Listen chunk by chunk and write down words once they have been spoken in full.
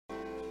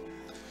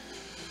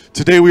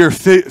Today we are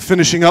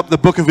finishing up the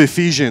book of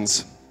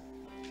Ephesians.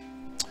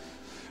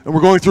 And we're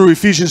going through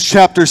Ephesians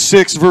chapter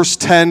 6, verse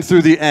 10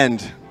 through the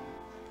end.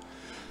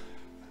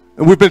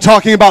 And we've been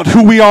talking about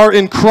who we are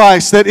in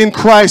Christ, that in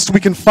Christ we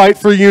can fight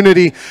for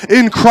unity.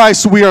 In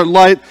Christ we are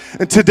light.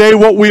 And today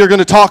what we are going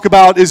to talk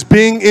about is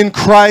being in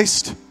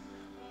Christ,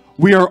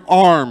 we are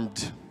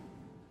armed.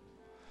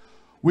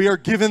 We are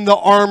given the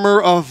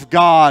armor of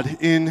God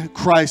in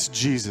Christ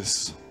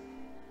Jesus.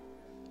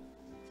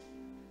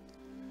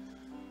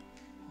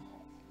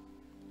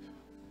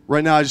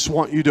 Right now, I just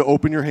want you to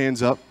open your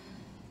hands up.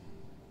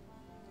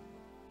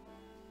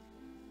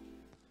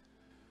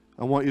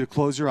 I want you to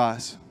close your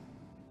eyes.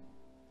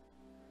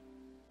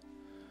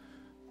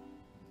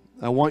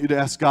 I want you to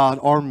ask God,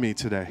 arm me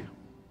today.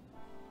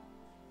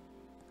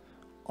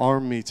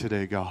 Arm me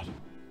today, God.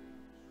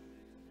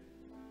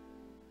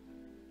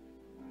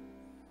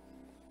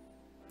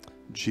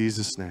 In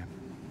Jesus' name.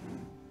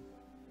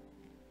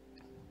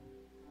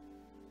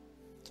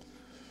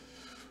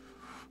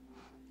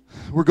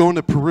 We're going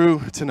to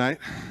Peru tonight.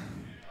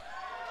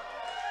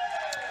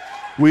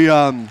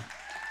 We're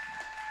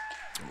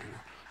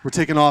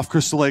taking off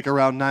Crystal Lake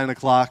around 9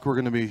 o'clock.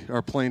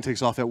 Our plane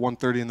takes off at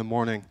 1:30 in the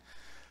morning,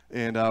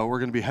 and we're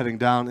going to be heading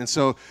down. And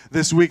so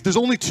this week, there's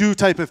only two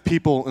type of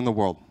people in the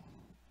world.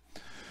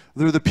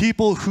 They're the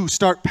people who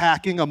start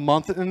packing a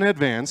month in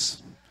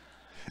advance,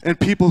 and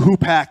people who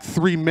pack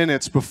 3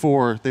 minutes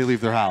before they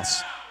leave their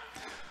house.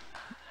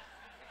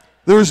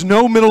 There's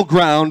no middle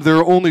ground. There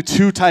are only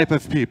two type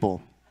of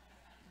people.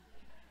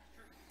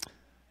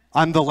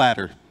 I'm the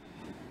latter.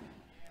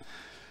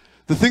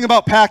 The thing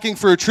about packing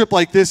for a trip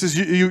like this is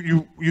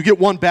you get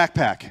one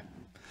backpack,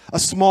 a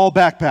small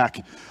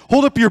backpack.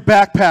 Hold up your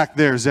backpack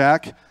there,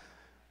 Zach.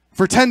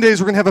 For 10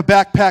 days, we're going to have a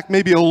backpack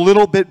maybe a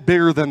little bit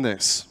bigger than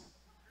this.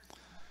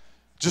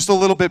 Just a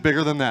little bit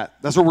bigger than that.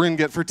 That's what we're going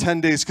to get for 10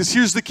 days. Because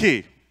here's the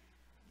key.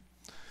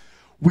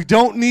 We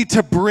don't need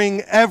to bring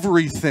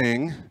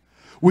everything.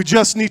 We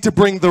just need to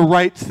bring the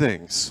right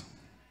things.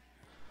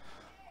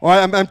 All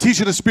right, I'm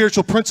teaching a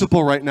spiritual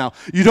principle right now.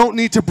 You don't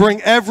need to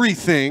bring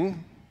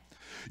everything.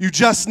 You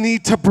just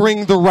need to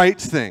bring the right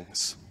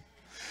things.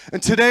 And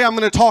today I'm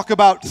going to talk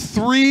about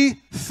 3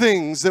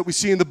 things that we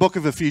see in the book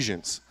of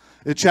Ephesians,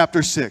 in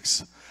chapter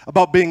 6,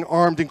 about being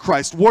armed in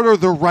Christ. What are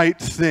the right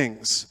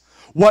things?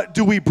 What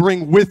do we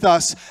bring with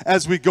us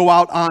as we go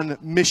out on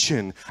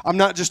mission? I'm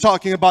not just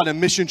talking about a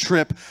mission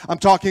trip. I'm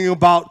talking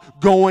about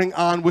going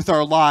on with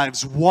our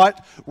lives.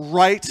 What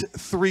right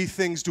 3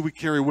 things do we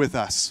carry with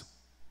us?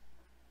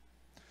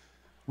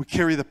 We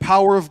carry the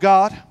power of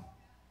God,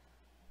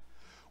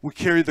 we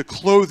carry the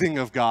clothing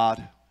of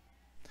God,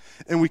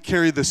 and we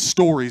carry the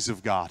stories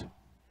of God.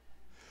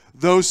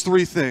 Those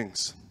 3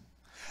 things.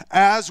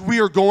 As we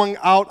are going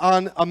out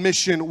on a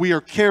mission, we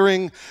are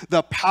carrying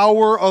the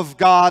power of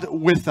God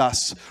with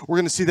us. We're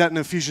going to see that in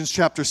Ephesians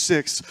chapter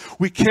 6.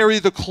 We carry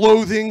the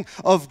clothing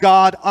of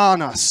God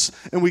on us,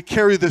 and we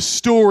carry the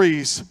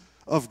stories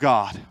of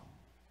God.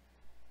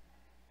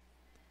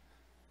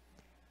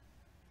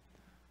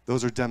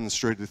 Those are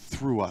demonstrated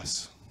through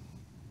us.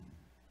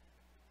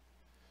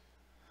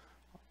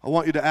 I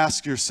want you to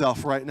ask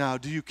yourself right now,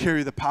 do you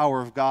carry the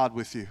power of God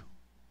with you?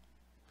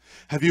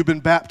 Have you been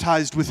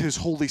baptized with His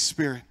Holy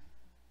Spirit?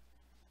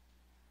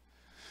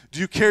 Do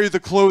you carry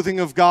the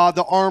clothing of God,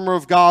 the armor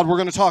of God? We're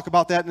going to talk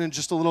about that in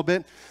just a little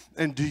bit.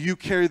 And do you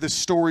carry the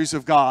stories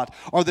of God?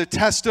 Are the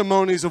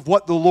testimonies of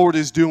what the Lord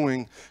is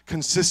doing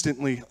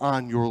consistently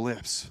on your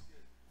lips?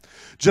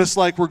 Just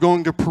like we're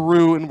going to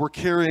Peru and we're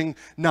carrying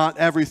not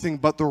everything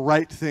but the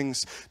right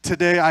things.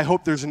 Today, I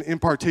hope there's an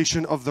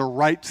impartation of the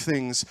right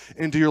things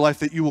into your life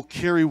that you will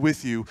carry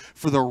with you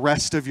for the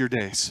rest of your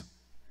days.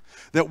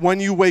 That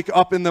when you wake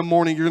up in the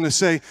morning, you're going to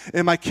say,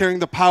 am I carrying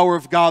the power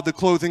of God, the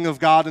clothing of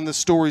God, and the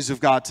stories of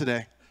God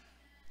today?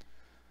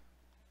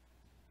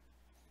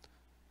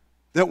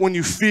 That when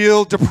you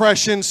feel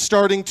depression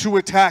starting to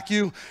attack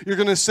you, you're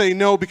going to say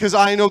no, because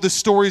I know the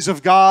stories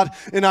of God,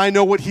 and I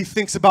know what He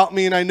thinks about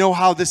me, and I know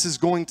how this is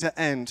going to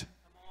end.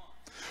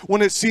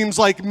 When it seems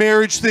like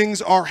marriage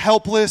things are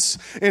helpless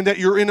and that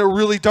you're in a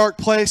really dark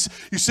place,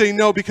 you say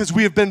no, because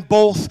we have been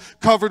both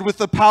covered with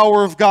the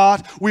power of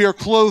God. We are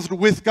clothed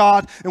with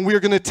God, and we are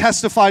going to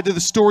testify to the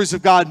stories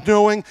of God,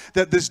 knowing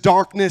that this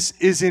darkness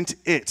isn't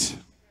it.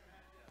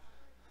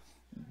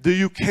 Do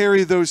you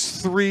carry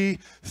those 3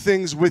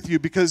 things with you?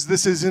 Because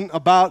this isn't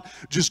about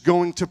just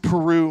going to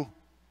Peru.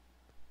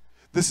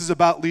 This is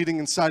about leading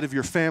inside of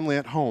your family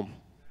at home.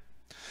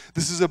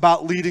 This is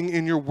about leading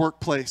in your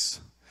workplace.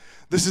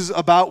 This is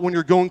about when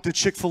you're going to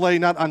Chick-fil-A,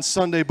 not on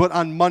Sunday, but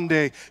on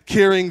Monday,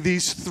 carrying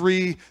these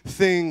 3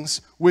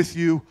 things with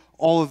you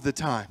all of the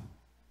time.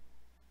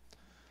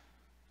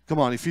 Come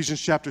on,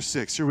 Ephesians chapter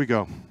 6. Here we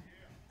go.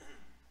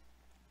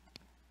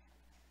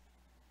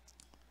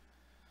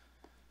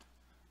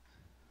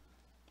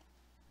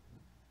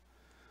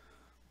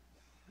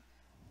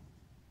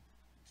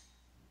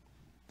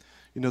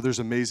 You know, there's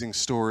an amazing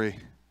story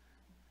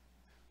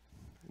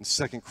in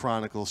 2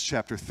 Chronicles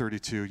chapter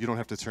 32. You don't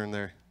have to turn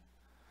there.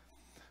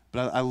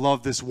 But I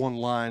love this one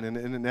line,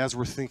 and as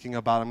we're thinking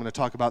about it, I'm going to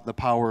talk about the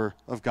power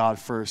of God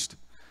first.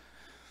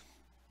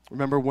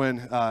 Remember when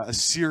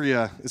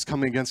Assyria is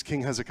coming against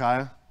King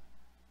Hezekiah?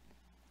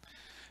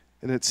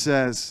 And it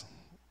says,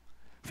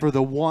 "For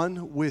the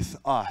one with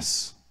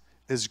us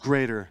is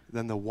greater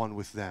than the one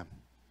with them."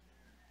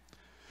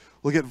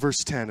 Look at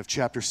verse 10 of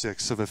chapter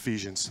 6 of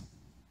Ephesians.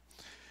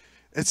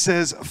 It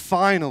says,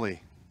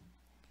 finally,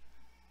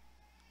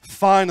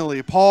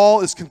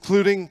 Paul is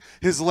concluding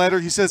his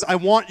letter. He says, I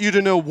want you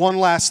to know one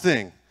last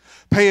thing.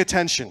 Pay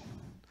attention.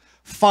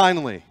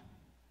 Finally.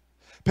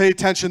 Pay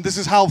attention. This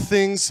is how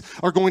things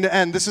are going to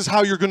end. This is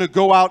how you're going to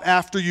go out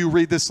after you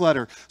read this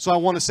letter. So I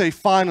want to say,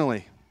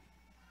 finally,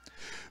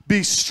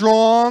 be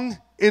strong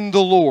in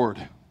the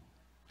Lord,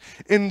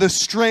 in the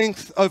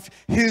strength of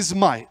his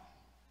might.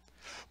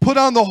 Put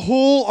on the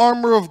whole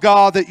armor of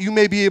God that you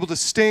may be able to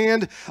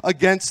stand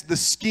against the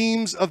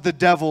schemes of the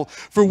devil.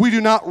 For we do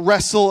not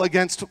wrestle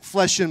against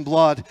flesh and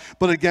blood,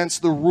 but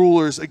against the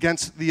rulers,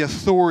 against the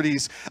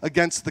authorities,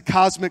 against the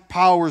cosmic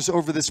powers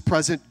over this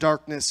present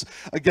darkness,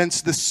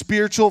 against the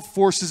spiritual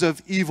forces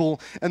of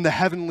evil in the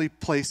heavenly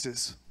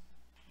places.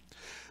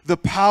 The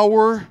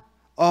power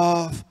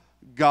of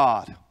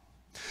God.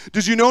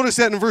 Did you notice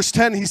that in verse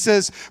 10 he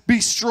says,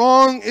 be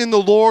strong in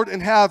the Lord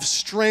and have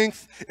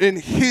strength in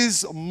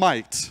his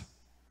might.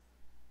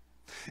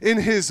 In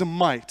his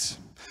might.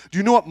 Do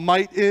you know what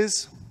might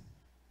is?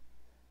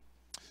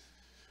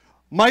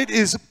 Might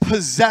is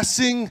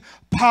possessing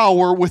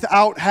power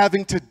without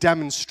having to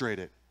demonstrate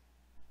it.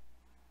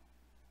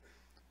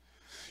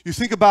 You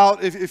think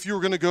about if you were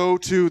going to go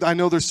to, I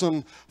know there's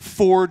some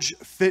Forge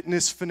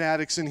fitness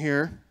fanatics in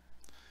here.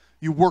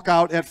 You work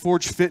out at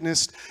Forge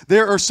Fitness.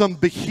 There are some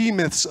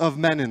behemoths of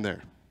men in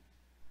there.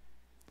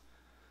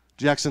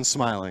 Jackson's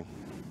smiling.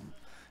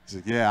 He's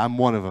like, yeah, I'm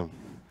one of them.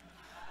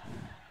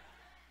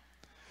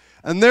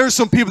 And there's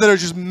some people that are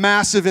just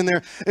massive in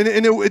there. And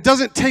it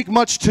doesn't take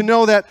much to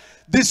know that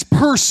this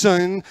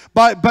person,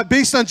 but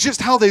based on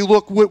just how they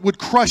look, would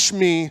crush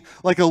me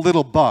like a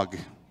little bug.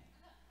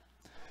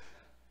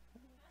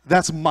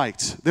 That's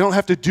might. They don't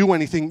have to do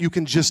anything. You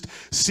can just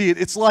see it.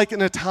 It's like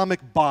an atomic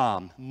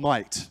bomb,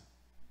 might.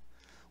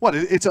 What?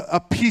 It's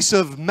a piece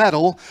of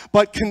metal,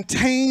 but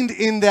contained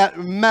in that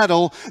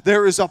metal,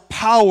 there is a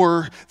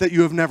power that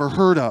you have never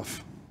heard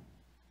of.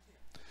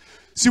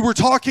 See, we're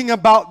talking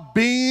about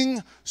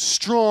being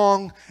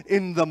strong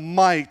in the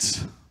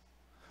might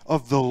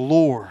of the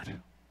Lord.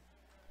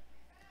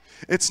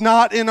 It's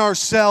not in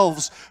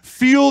ourselves.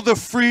 Feel the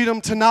freedom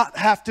to not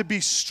have to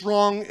be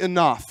strong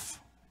enough.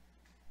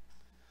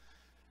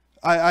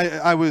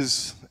 I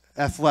was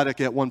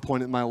athletic at one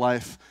point in my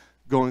life,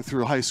 going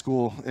through high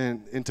school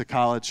and into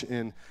college,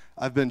 and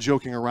I've been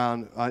joking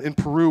around. In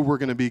Peru, we're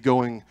going to be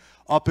going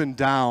up and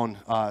down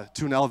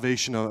to an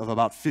elevation of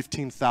about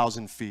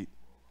 15,000 feet.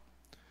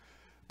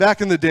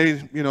 Back in the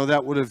day, you know,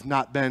 that would have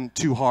not been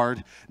too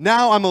hard.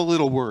 Now I'm a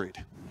little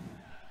worried.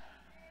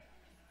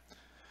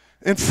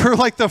 And for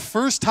like the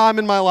first time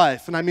in my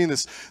life, and I mean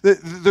this,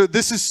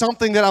 this is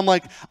something that I'm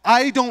like,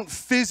 I don't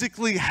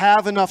physically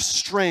have enough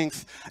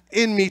strength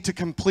in me to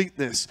complete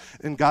this.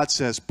 And God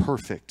says,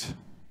 perfect.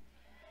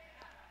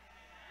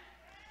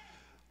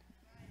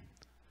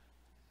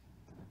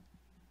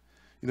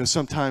 You know,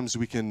 sometimes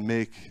we can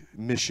make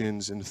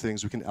missions and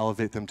things, we can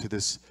elevate them to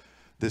this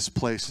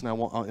place,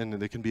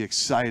 and it can be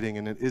exciting,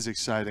 and it is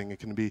exciting. It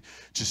can be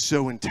just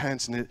so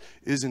intense, and it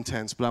is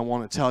intense. But I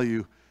want to tell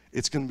you,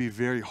 it's going to be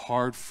very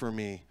hard for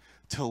me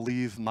to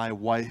leave my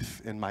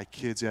wife and my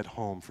kids at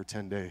home for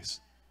 10 days.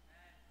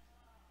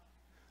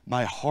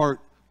 My heart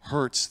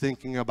hurts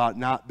thinking about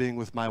not being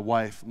with my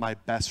wife, my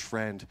best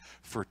friend,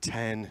 for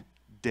 10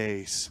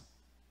 days.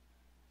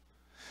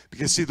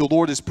 Because, see, the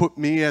Lord has put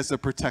me as the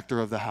protector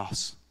of the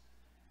house.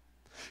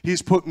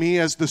 He's put me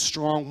as the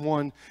strong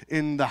one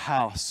in the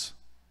house.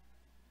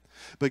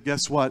 But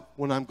guess what?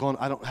 When I'm gone,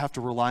 I don't have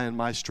to rely on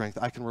my strength.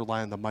 I can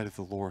rely on the might of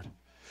the Lord.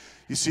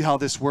 You see how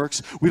this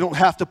works? We don't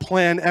have to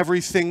plan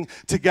everything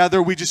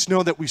together. We just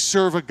know that we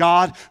serve a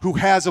God who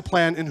has a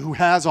plan and who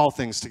has all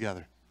things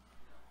together.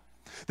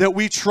 That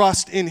we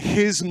trust in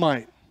his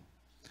might.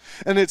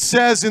 And it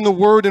says in the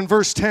word in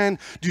verse 10,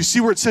 do you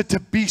see where it said to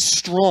be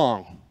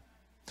strong?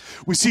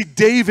 We see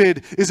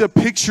David is a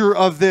picture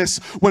of this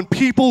when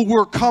people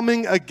were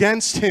coming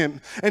against him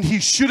and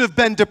he should have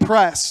been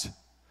depressed,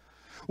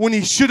 when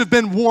he should have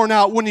been worn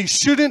out, when he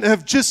shouldn't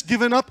have just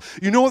given up.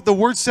 You know what the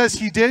word says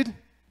he did?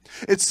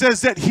 It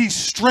says that he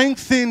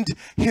strengthened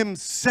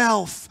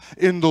himself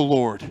in the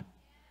Lord.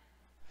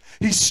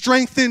 He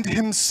strengthened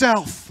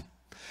himself.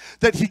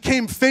 That he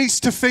came face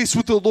to face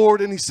with the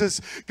Lord and he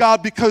says,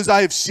 God, because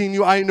I have seen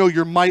you, I know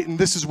your might, and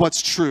this is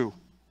what's true.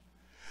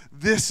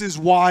 This is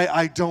why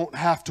I don't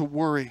have to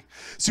worry.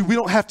 See, we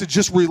don't have to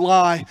just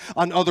rely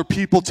on other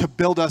people to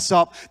build us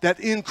up. That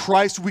in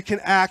Christ we can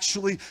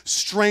actually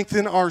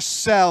strengthen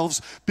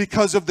ourselves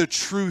because of the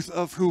truth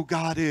of who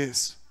God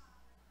is.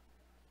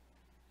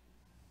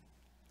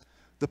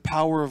 The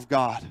power of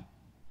God.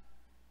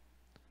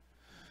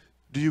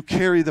 Do you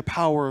carry the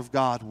power of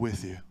God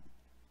with you?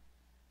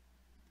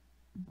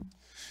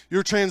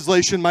 Your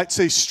translation might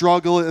say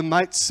struggle. It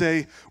might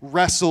say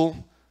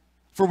wrestle.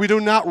 For we do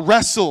not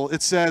wrestle,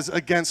 it says,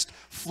 against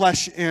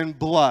flesh and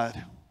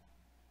blood.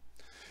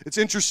 It's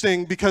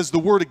interesting because the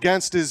word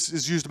against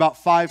is used about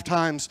 5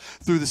 times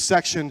through the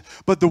section.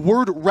 But the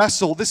word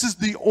wrestle, this is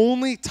the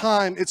only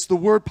time it's the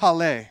word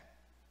pale.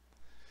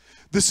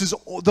 This is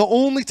the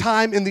only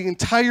time in the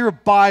entire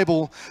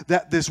Bible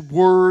that this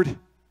word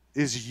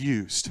is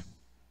used.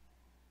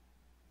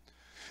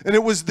 And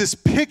it was this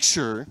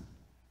picture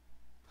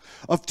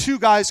of 2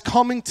 guys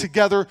coming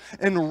together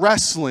and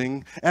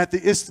wrestling at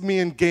the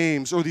Isthmian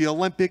Games or the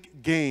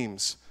Olympic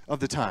Games of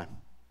the time.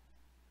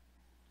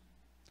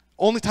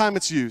 Only time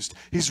it's used.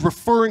 He's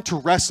referring to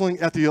wrestling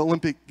at the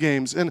Olympic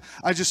Games. And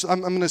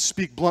I'm going to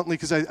speak bluntly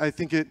because I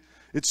think it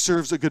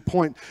serves a good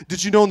point.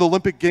 Did you know in the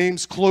Olympic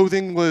Games,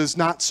 clothing was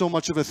not so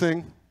much of a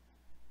thing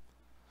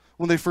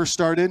when they first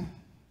started?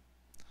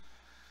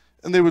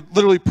 And they would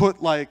literally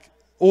put like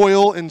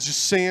oil and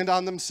just sand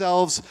on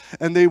themselves,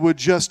 and they would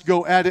just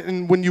go at it.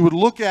 And when you would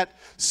look at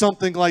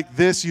something like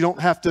this, you don't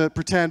have to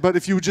pretend, but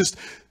if you would just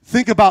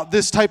think about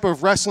this type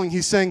of wrestling,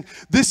 he's saying,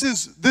 this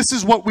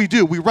is what we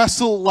do. We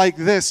wrestle like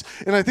this.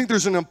 And I think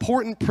there's an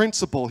important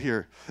principle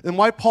here. And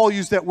why Paul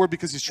used that word?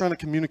 Because he's trying to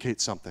communicate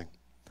something.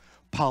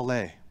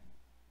 Pale.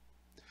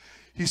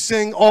 He's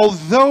saying,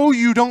 although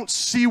you don't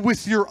see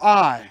with your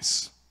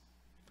eyes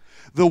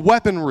the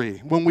weaponry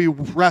when we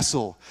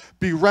wrestle,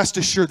 be rest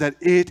assured that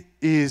it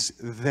is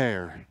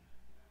there.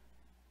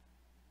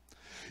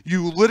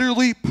 You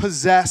literally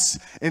possess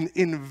an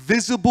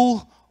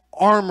invisible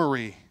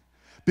armory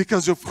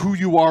because of who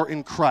you are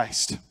in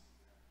Christ.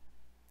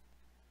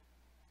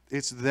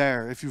 It's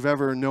there. If you've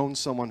ever known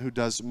someone who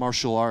does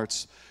martial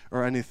arts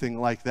or anything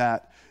like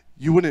that,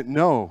 you wouldn't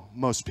know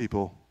most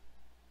people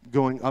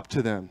going up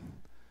to them.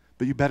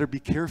 But you better be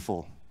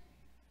careful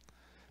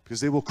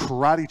because they will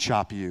karate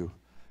chop you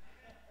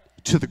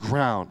to the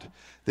ground.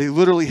 They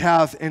literally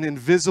have an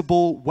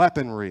invisible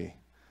weaponry.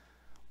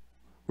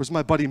 Where's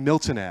my buddy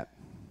Milton at?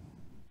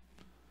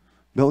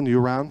 Milton, you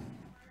around?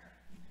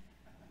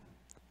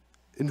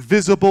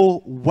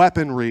 Invisible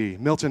weaponry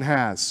Milton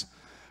has.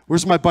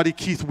 Where's my buddy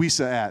Keith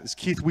Wiesa at? Is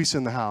Keith Wiesa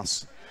in the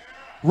house?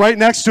 Right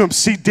next to him.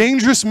 See,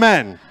 dangerous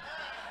men.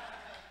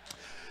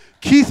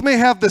 Keith may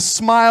have the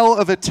smile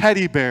of a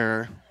teddy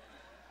bear,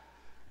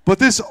 but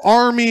this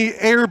Army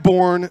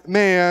airborne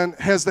man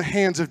has the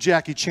hands of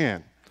Jackie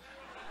Chan.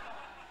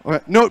 All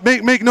right, no,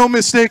 make no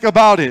mistake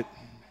about it.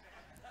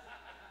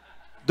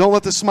 Don't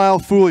let the smile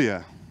fool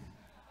you.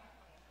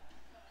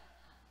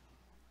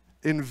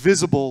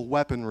 Invisible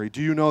weaponry.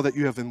 Do you know that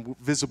you have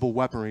invisible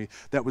weaponry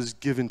that was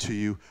given to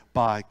you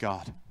by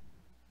God?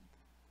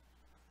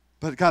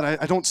 But God,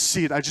 I don't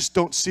see it. I just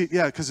don't see it.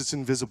 Yeah, because it's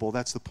invisible.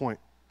 That's the point.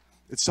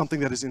 It's something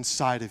that is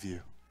inside of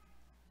you.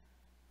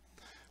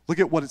 Look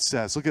at what it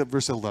says. Look at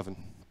verse 11.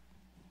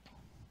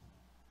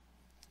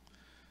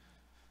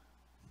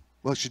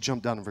 Well, I should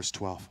jump down to verse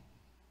 12.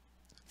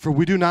 For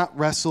we do not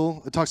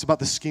wrestle. It talks about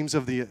the schemes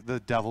of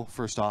the devil,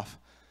 first off.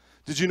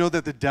 Did you know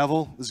that the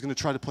devil is going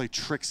to try to play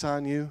tricks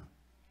on you?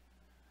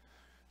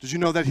 Did you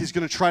know that he's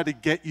going to try to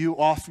get you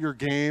off your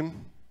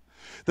game?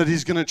 That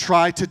he's going to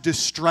try to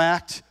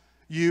distract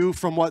you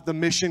from what the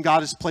mission God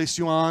has placed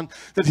you on?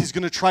 That he's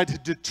going to try to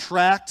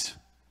detract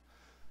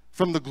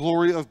from the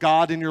glory of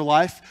God in your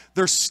life?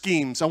 They're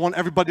schemes. I want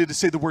everybody to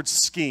say the word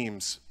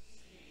schemes.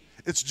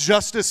 It's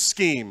just a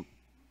scheme.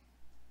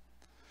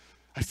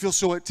 I feel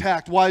so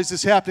attacked. Why is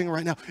this happening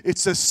right now?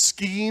 It's a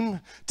scheme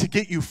to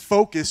get you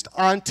focused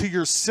onto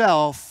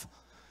yourself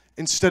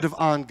instead of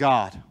on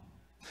God.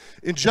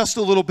 In just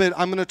a little bit,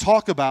 I'm going to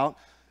talk about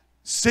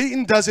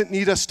Satan doesn't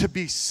need us to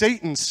be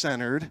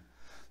Satan-centered.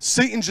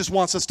 Satan just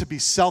wants us to be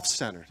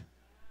self-centered.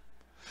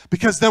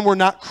 Because then we're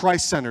not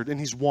Christ-centered, and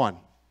he's one.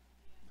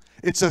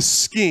 It's a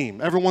scheme.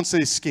 Everyone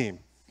say scheme.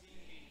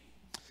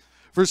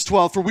 Verse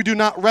 12, for we do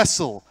not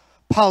wrestle,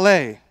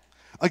 pale,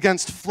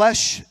 against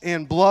flesh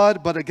and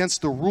blood, but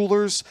against the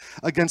rulers,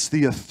 against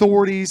the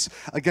authorities,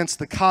 against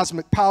the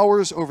cosmic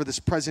powers over this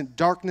present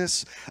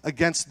darkness,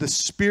 against the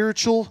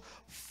spiritual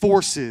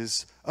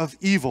forces of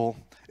evil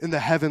in the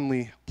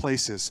heavenly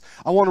places.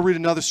 I want to read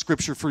another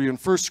scripture for you in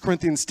 1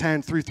 Corinthians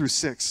 10, 3 through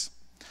 6.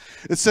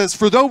 It says,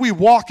 for though we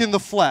walk in the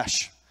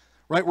flesh,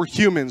 right, we're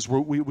humans,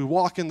 we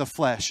walk in the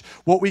flesh.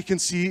 What we can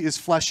see is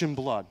flesh and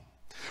blood.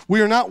 We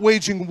are not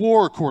waging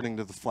war according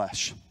to the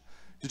flesh.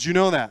 Did you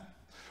know that?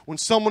 When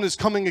someone is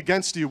coming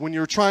against you, when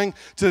you're trying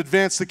to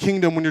advance the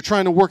kingdom, when you're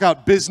trying to work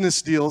out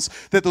business deals,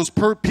 that those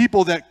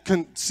people that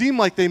can seem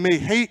like they may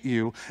hate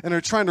you and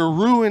are trying to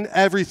ruin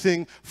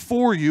everything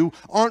for you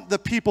aren't the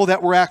people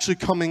that we're actually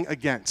coming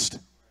against.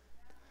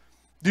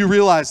 Do you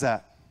realize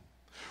that?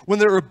 When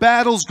there are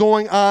battles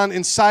going on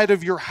inside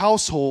of your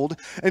household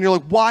and you're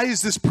like, why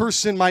is this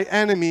person my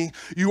enemy?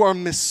 You are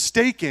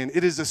mistaken.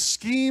 It is a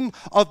scheme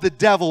of the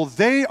devil.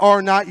 They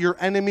are not your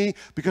enemy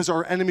because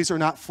our enemies are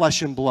not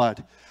flesh and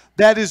blood.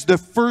 That is the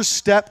first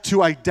step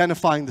to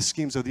identifying the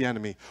schemes of the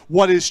enemy.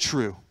 What is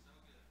true?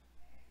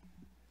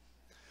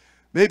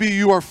 Maybe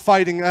you are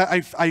fighting.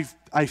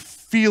 I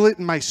feel it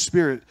in my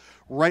spirit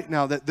right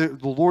now that the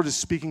Lord is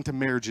speaking to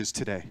marriages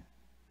today.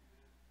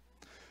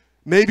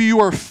 Maybe you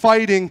are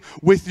fighting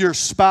with your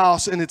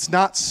spouse and it's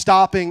not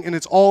stopping and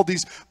it's all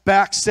these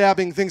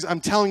backstabbing things.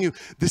 I'm telling you,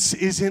 this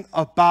isn't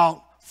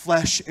about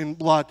flesh and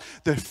blood.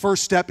 The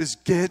first step is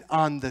get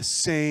on the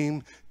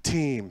same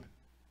team.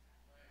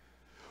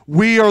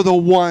 We are the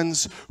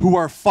ones who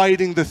are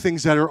fighting the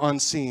things that are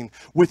unseen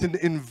with an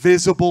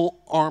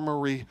invisible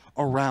armory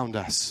around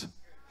us.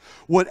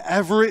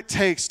 Whatever it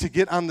takes to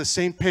get on the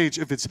same page,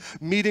 if it's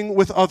meeting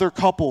with other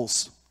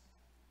couples,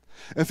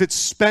 if it's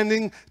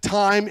spending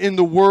time in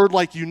the Word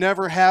like you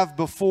never have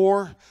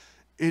before,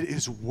 it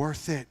is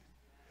worth it.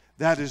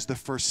 That is the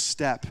first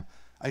step.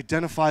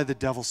 Identify the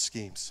devil's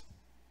schemes.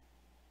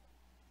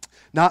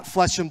 Not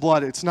flesh and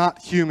blood. It's not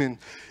human.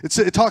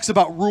 It talks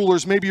about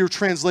rulers. Maybe your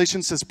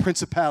translation says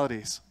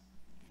principalities.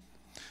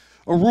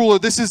 A ruler,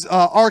 this is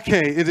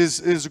arche. It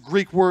is a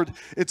Greek word.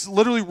 It's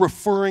literally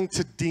referring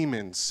to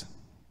demons.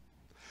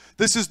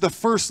 This is the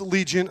first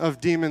legion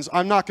of demons.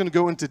 I'm not going to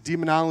go into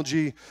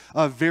demonology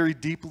very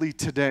deeply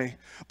today,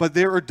 but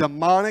there are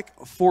demonic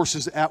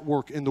forces at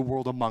work in the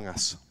world among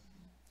us.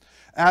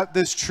 At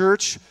this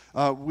church,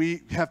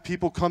 we have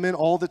people come in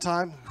all the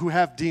time who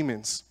have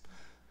demons.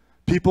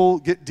 People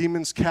get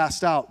demons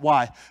cast out.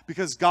 Why?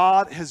 Because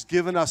God has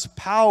given us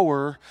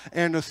power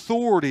and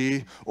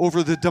authority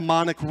over the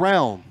demonic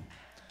realm.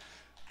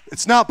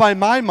 It's not by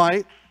my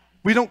might.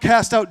 We don't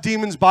cast out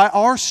demons by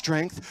our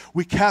strength.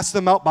 We cast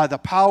them out by the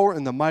power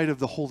and the might of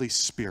the Holy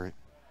Spirit.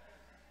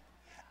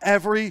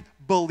 Every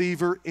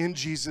believer in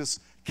Jesus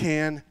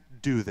can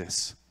do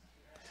this.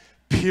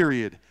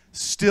 Period.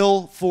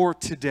 Still for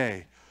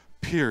today.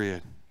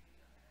 Period.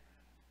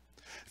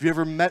 Have you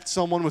ever met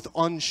someone with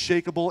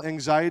unshakable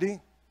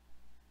anxiety?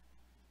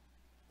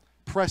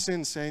 Press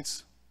in,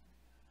 saints.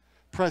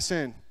 Press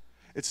in.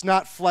 It's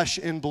not flesh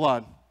and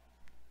blood.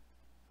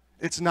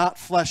 It's not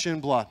flesh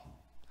and blood.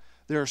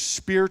 There are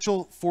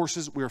spiritual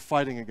forces we are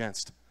fighting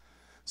against.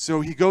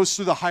 So he goes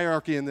through the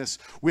hierarchy in this.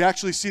 We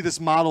actually see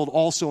this modeled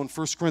also in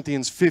 1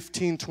 Corinthians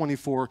 15,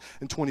 24,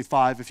 and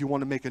 25, if you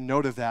want to make a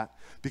note of that.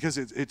 Because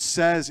it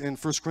says in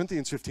 1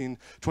 Corinthians 15,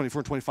 24,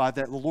 and 25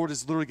 that the Lord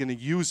is literally going to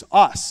use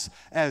us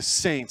as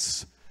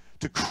saints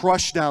to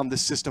crush down the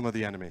system of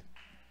the enemy.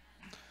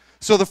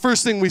 So the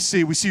first thing we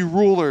see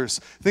rulers.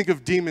 Think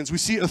of demons. We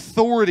see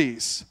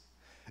authorities.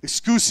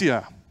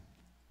 Exousia.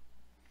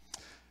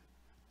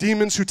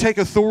 Demons who take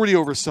authority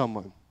over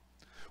someone.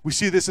 We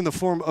see this in the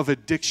form of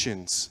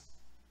addictions,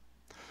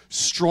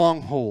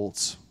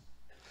 strongholds,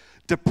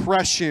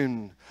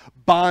 depression,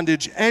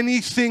 bondage,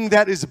 anything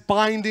that is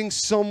binding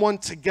someone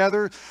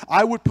together.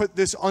 I would put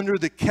this under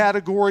the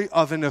category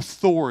of an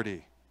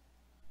authority.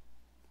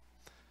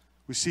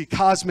 We see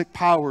cosmic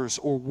powers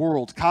or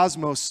world.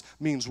 Cosmos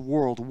means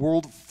world,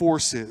 world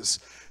forces.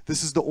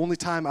 This is the only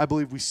time I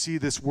believe we see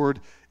this word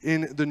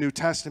in the New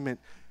Testament.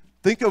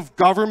 Think of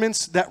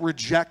governments that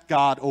reject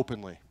God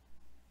openly.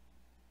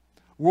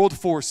 World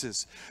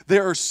forces.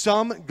 There are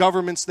some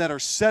governments that are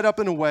set up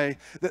in a way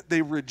that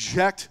they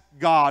reject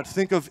God.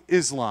 Think of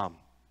Islam.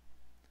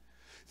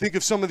 Think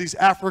of some of these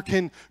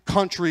African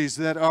countries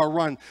that are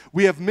run.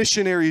 We have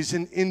missionaries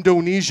in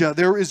Indonesia.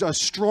 There is a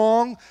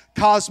strong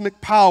cosmic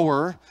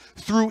power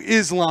through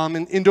Islam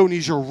in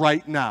Indonesia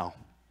right now.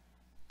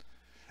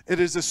 It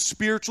is a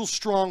spiritual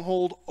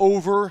stronghold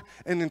over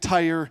an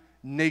entire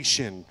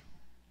nation.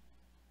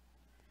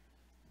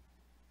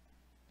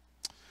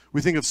 We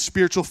think of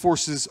spiritual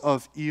forces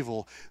of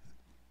evil.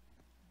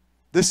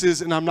 This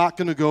is, and I'm not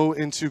going to go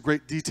into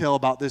great detail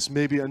about this,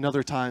 maybe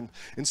another time.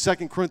 In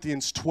 2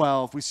 Corinthians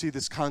 12, we see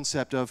this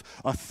concept of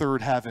a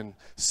third heaven,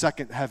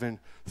 second heaven,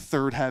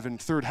 third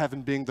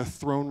heaven being the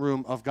throne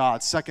room of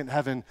God, second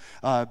heaven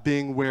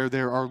being where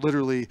there are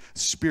literally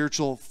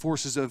spiritual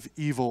forces of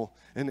evil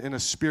and a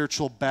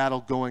spiritual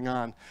battle going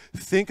on.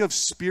 Think of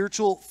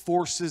spiritual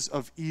forces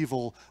of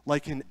evil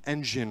like an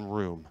engine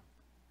room.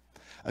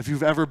 If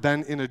you've ever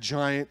been in a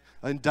giant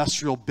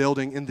industrial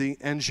building in the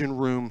engine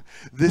room,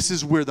 this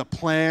is where the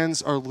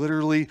plans are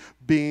literally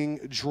being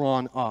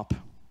drawn up.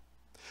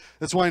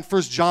 That's why in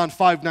 1 John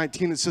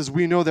 5:19 it says,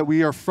 we know that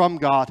we are from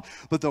God,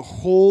 but the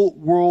whole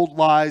world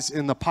lies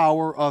in the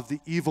power of the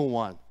evil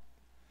one.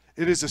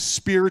 It is a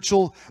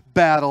spiritual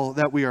battle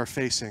that we are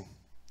facing.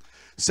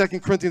 2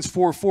 Corinthians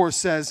 4:4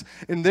 says,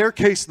 in their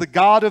case, the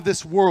God of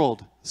this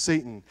world,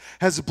 Satan,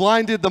 has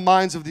blinded the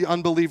minds of the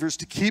unbelievers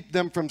to keep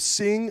them from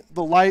seeing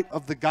the light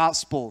of the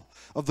gospel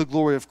of the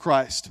glory of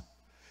Christ,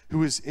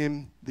 who is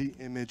in the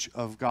image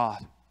of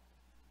God.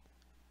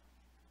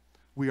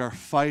 We are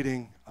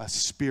fighting a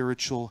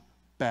spiritual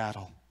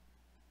battle.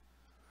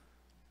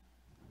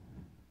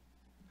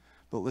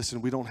 But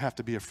listen, we don't have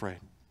to be afraid.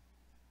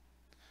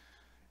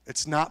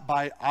 It's not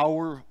by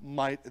our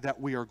might that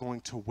we are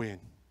going to win.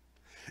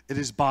 It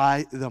is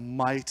by the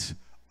might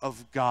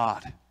of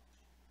God.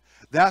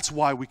 That's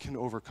why we can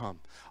overcome.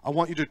 I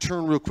want you to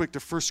turn real quick to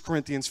 1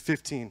 Corinthians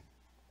 15.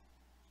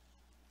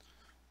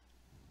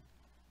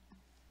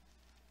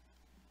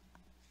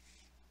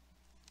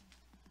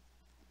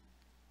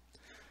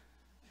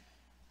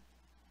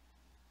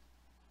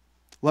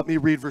 Let me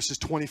read verses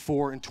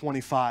 24 and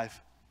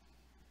 25.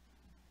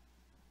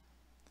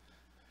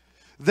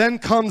 Then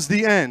comes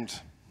the end,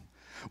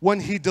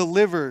 when he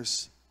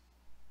delivers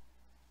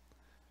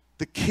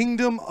the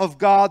kingdom of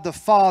God the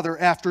Father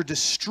after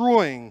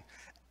destroying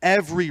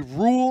every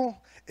rule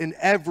and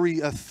every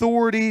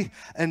authority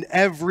and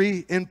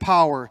every in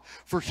power.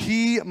 For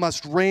he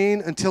must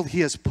reign until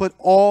he has put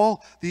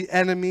all the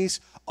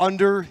enemies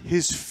under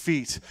his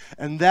feet.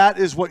 And that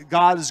is what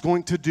God is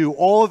going to do.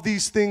 All of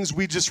these things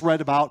we just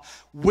read about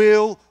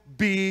will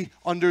be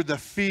under the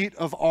feet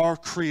of our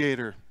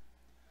Creator.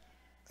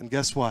 And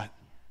guess what?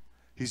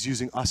 He's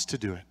using us to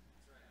do it.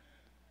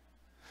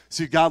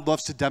 See, God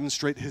loves to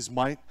demonstrate his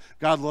might.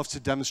 God loves to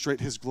demonstrate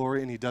his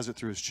glory, and he does it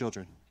through his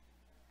children.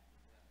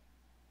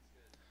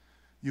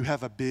 You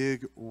have a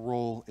big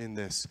role in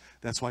this.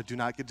 That's why do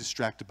not get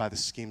distracted by the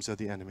schemes of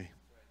the enemy.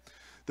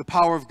 The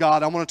power of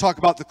God. I want to talk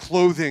about the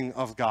clothing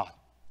of God.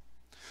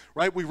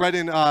 Right? We read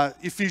in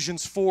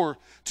Ephesians 4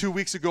 2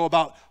 weeks ago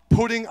about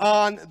putting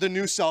on the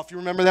new self. You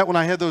remember that when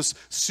I had those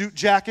suit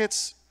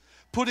jackets?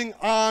 Putting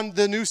on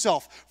the new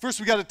self. First,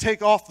 we got to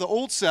take off the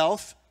old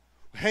self,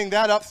 hang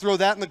that up, throw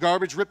that in the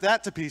garbage, rip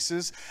that to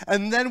pieces,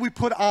 and then we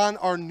put on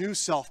our new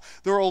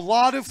self. There are a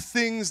lot of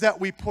things that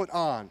we put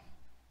on.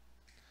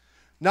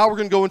 Now we're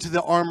going to go into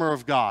the armor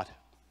of God.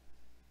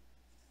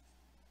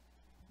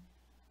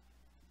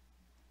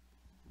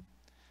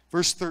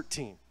 Verse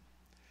 13.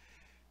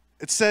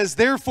 It says,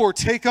 therefore,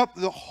 take up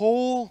the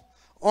whole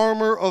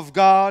armor of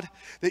God,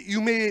 that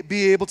you may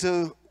be able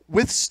to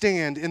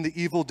withstand in the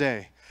evil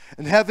day.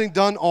 And having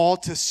done all,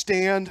 to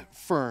stand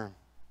firm.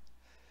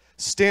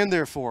 Stand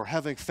therefore,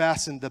 having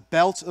fastened the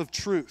belt of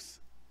truth,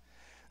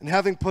 and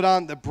having put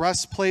on the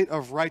breastplate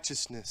of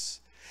righteousness,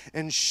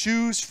 and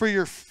shoes for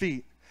your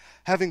feet,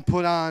 having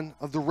put on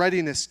of the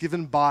readiness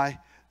given by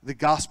the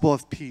gospel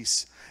of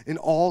peace. In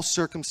all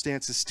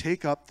circumstances,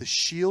 take up the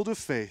shield of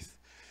faith,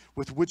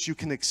 with which you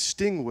can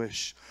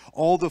extinguish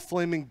all the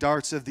flaming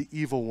darts of the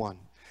evil one.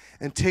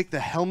 And take the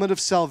helmet of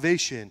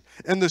salvation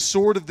and the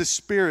sword of the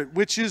Spirit,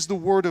 which is the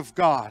word of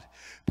God,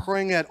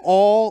 praying at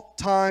all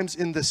times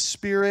in the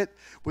Spirit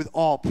with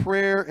all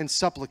prayer and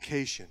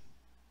supplication.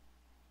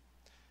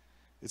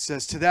 It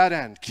says, to that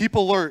end, keep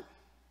alert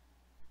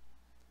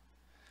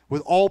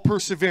with all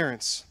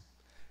perseverance.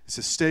 It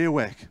says, stay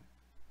awake.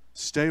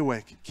 Stay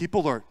awake. Keep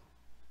alert.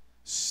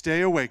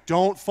 Stay awake.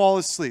 Don't fall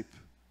asleep.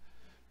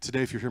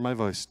 Today, if you hear my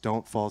voice,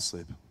 don't fall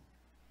asleep.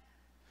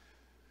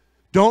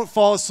 Don't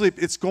fall asleep.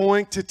 It's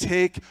going to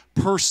take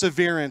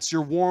perseverance.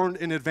 You're warned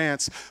in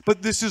advance.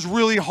 But this is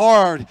really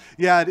hard.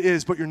 Yeah, it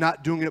is, but you're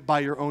not doing it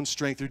by your own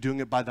strength. You're doing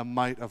it by the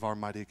might of our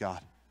mighty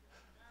God.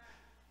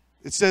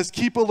 It says,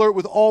 keep alert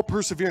with all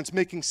perseverance,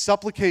 making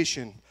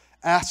supplication,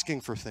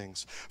 asking for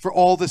things, for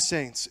all the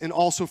saints, and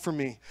also for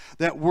me,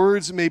 that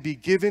words may be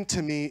given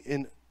to me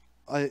in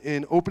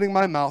opening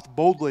my mouth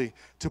boldly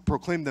to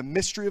proclaim the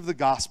mystery of the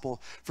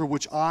gospel, for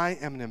which I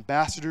am an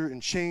ambassador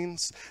in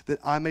chains, that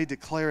I may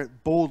declare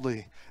it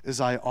boldly as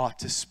I ought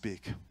to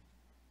speak.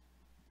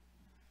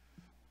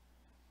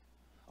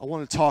 I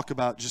want to talk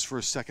about, just for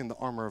a second, the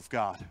armor of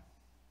God.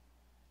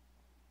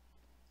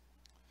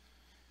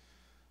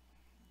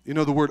 You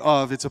know, the word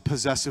of, it's a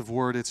possessive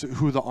word. It's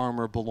who the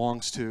armor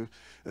belongs to.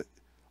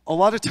 A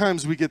lot of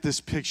times we get this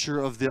picture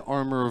of the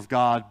armor of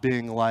God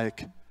being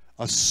like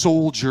a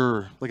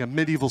soldier, like a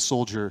medieval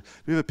soldier.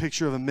 We have a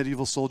picture of a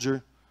medieval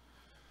soldier?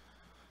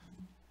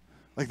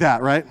 Like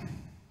that, right?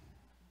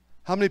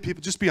 How many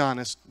people, just be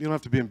honest, you don't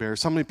have to be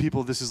embarrassed. How many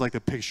people this is like the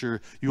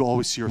picture you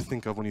always see or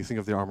think of when you think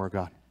of the armor of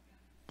God?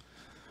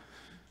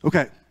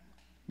 Okay,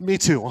 me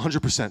too,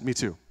 100%, me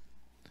too.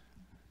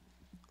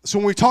 So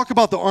when we talk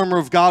about the armor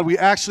of God, we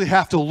actually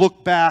have to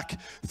look back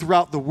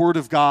throughout the Word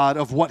of God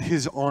of what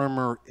his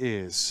armor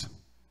is.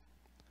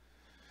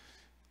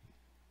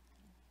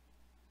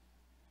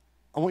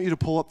 I want you to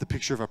pull up the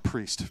picture of a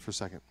priest for a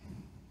second.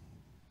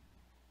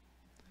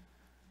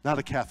 Not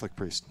a Catholic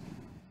priest.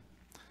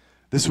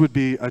 This would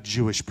be a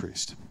Jewish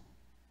priest.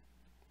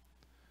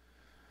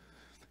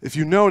 If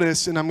you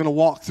notice, and I'm going to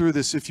walk through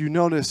this, if you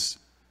notice,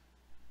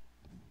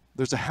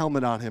 there's a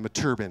helmet on him, a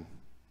turban.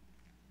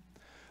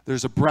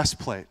 There's a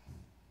breastplate.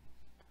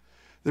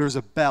 There's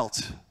a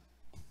belt.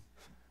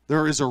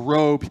 There is a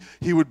robe.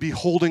 He would be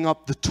holding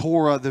up the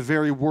Torah, the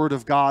very word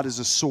of God, as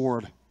a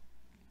sword.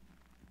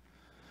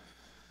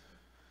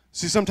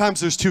 See, sometimes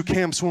there's two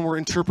camps when we're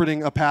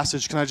interpreting a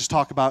passage. Can I just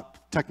talk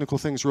about technical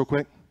things real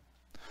quick?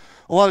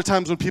 A lot of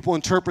times when people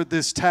interpret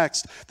this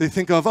text, they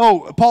think of,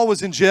 oh, Paul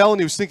was in jail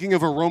and he was thinking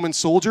of a Roman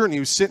soldier and he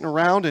was sitting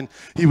around and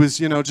he was,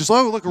 just,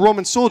 oh, look, a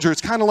Roman soldier.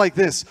 It's kind of like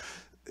this.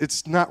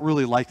 It's not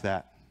really like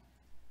that.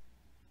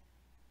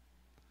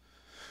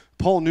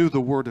 Paul knew the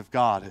word of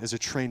God as a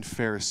trained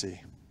Pharisee.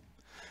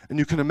 And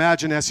you can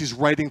imagine as he's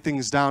writing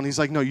things down, he's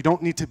like, no, you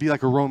don't need to be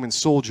like a Roman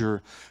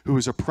soldier who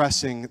is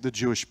oppressing the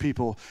Jewish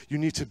people. You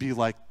need to be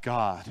like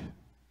God.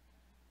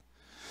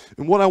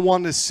 And what I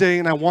want to say,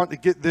 and I want to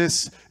get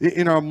this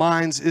in our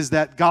minds, is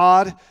that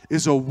God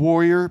is a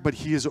warrior, but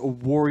he is a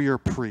warrior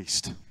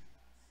priest.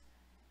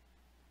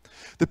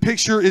 The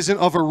picture isn't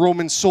of a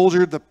Roman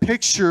soldier. The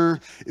picture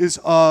is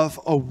of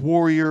a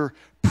warrior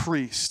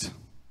priest.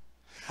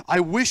 I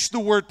wish the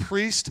word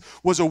priest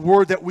was a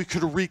word that we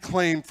could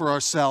reclaim for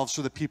ourselves,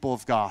 for the people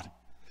of God.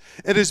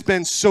 It has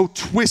been so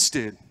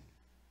twisted.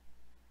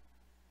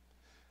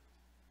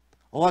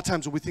 A lot of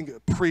times when we think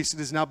of priest, it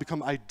has now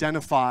become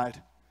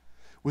identified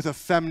with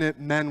effeminate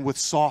men with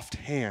soft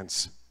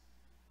hands.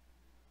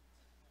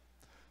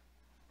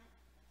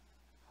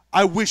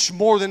 I wish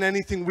more than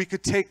anything we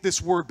could take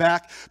this word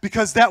back,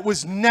 because that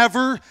was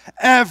never,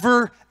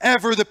 ever,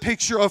 ever the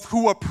picture of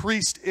who a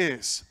priest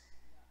is.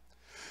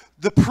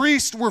 The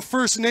priests were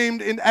first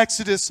named in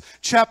Exodus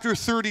chapter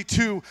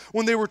 32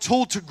 when they were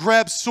told to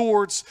grab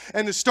swords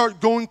and to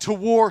start going to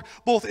war,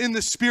 both in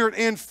the spirit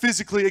and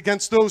physically,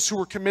 against those who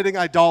were committing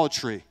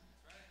idolatry.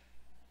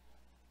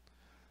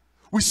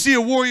 We see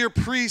a warrior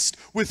priest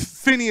with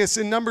Phinehas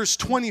in Numbers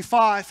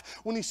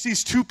 25 when he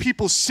sees two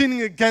people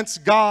sinning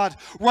against God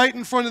right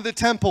in front of the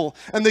temple.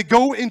 And they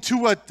go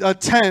into a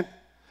tent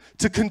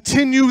to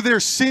continue their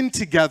sin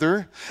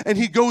together. And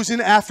he goes in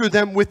after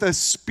them with a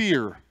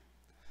spear.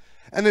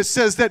 And it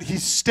says that he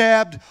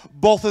stabbed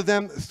both of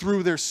them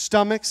through their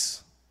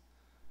stomachs,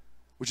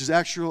 which is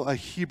actually a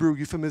Hebrew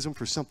euphemism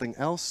for something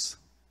else.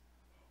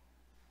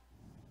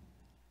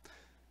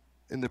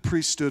 And the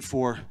priest stood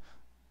for,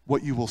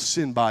 what you will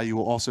sin by, you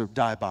will also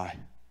die by.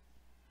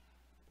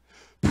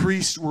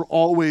 Priests were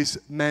always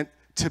meant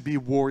to be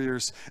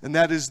warriors, and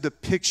that is the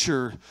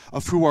picture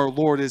of who our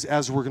Lord is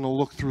as we're going to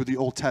look through the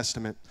Old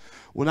Testament.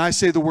 When I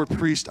say the word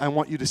priest, I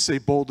want you to say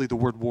boldly the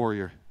word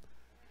warrior.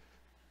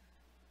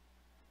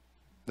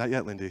 Not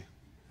yet, Lindy.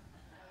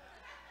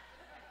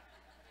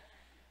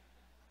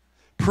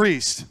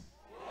 Priest.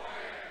 Warrior.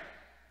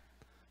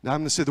 Now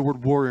I'm going to say the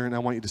word warrior, and I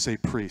want you to say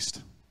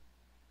priest.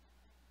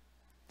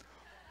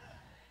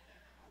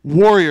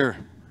 Warrior.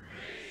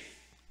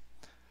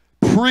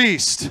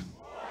 Priest. Warrior.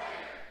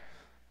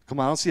 Come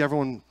on, I don't see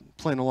everyone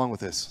playing along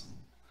with this.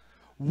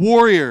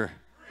 Warrior.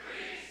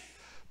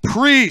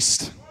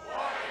 Priest.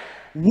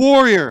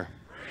 Warrior.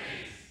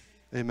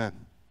 Amen.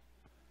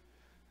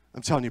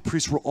 I'm telling you,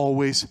 priests were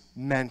always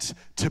meant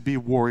to be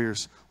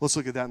warriors. Let's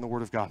look at that in the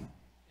Word of God.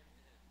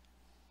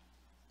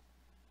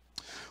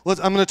 I'm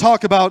going to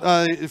talk about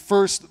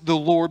first the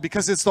Lord,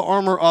 because it's the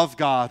armor of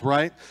God,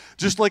 right?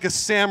 Just like a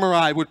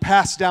samurai would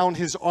pass down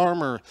his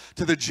armor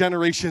to the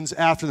generations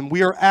after them,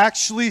 we are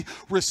actually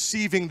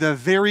receiving the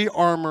very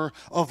armor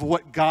of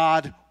what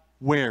God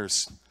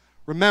wears.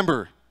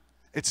 Remember,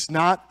 it's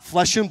not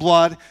flesh and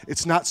blood.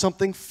 It's not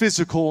something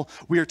physical.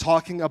 We are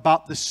talking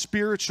about the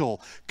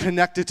spiritual,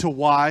 connected to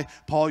why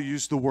Paul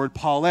used the word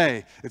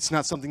pale. It's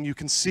not something you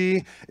can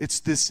see. It's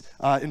this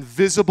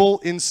invisible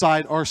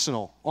inside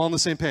arsenal. All on the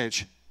same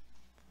page.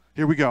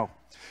 Here we go.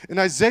 In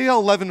Isaiah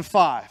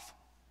 11:5,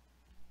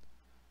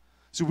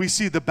 so we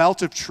see the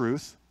belt of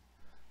truth.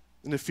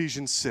 In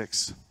Ephesians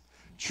 6,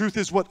 truth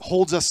is what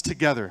holds us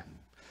together.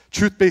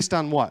 Truth based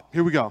on what?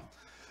 Here we go.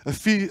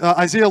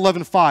 Isaiah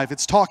 11:5,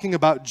 it's talking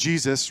about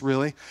Jesus,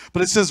 really.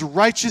 But it says,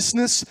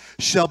 righteousness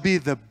shall be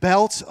the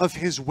belt of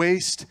his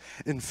waist,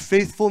 and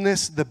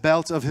faithfulness the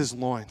belt of his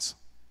loins.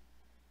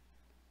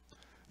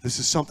 This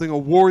is something a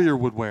warrior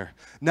would wear.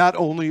 Not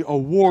only a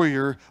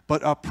warrior,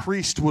 but a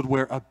priest would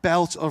wear a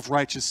belt of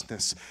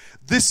righteousness.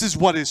 This is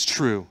what is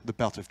true, the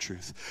belt of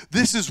truth.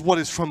 This is what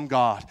is from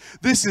God.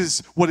 This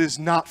is what is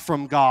not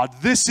from God.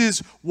 This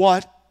is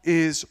what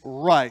is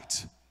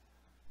right.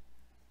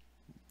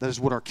 That is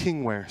what our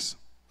King wears.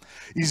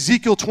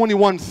 Ezekiel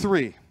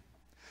 21:3.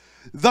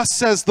 Thus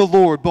says the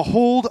Lord,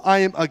 behold, I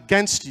am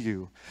against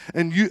you,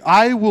 and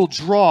will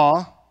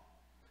draw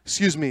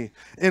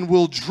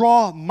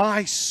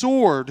my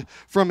sword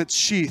from its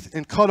sheath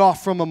and cut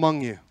off from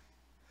among you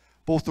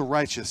both the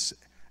righteous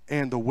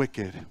and the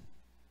wicked.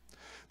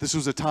 This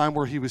was a time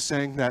where he was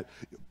saying that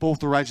both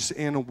the righteous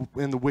and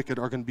the wicked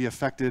are going to be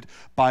affected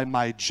by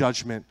my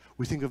judgment.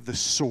 We think of the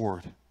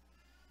sword.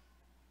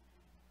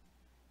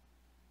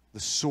 The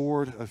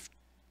sword of...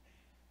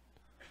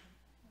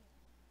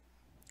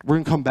 We're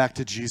going to come back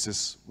to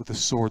Jesus with the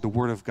sword, the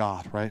Word of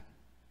God, right?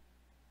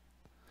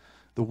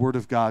 The Word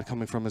of God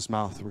coming from his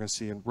mouth. We're going to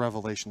see in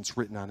Revelation, it's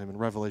written on him in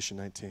Revelation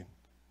 19.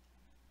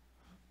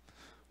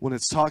 When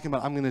it's talking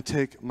about, I'm going to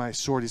take my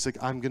sword, he's like,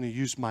 I'm going to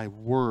use my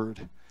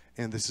word,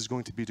 and this is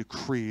going to be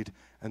decreed,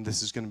 and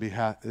this is going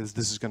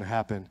to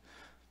happen.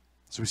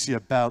 So we see a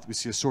belt, we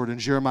see a sword. In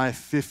Jeremiah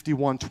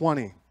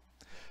 51:20,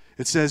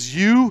 it says,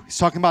 he's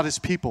talking about his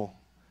people.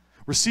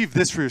 Receive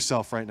this for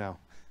yourself right now.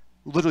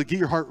 Literally, get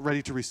your heart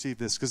ready to receive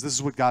this, because this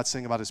is what God's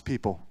saying about his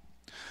people.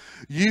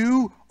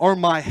 You are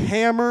my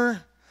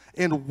hammer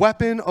and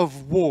weapon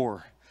of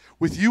war.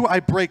 With you I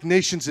break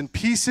nations in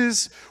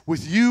pieces.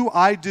 With you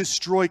I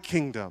destroy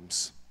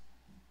kingdoms.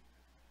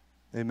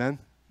 Amen?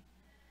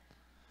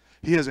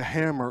 He has a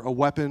hammer, a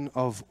weapon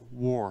of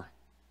war.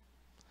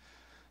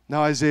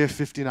 Now Isaiah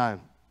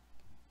 59.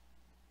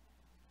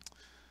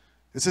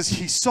 It says,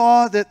 he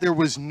saw that there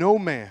was no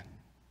man.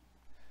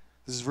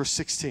 This is verse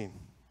 16.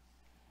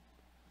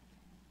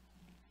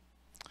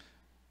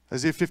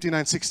 Isaiah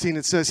 59:16,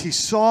 it says, he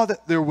saw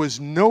that there was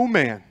no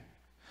man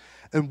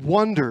and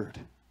wondered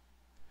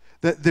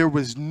that there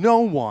was no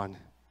one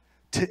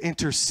to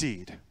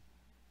intercede.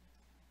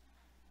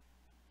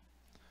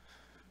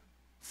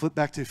 Flip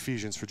back to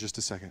Ephesians for just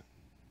a second.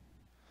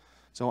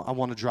 So I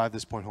want to drive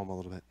this point home a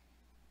little bit.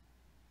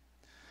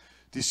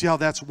 Do you see how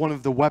that's one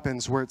of the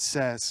weapons where it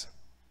says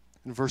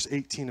in verse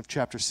 18 of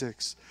chapter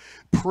 6,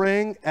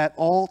 praying at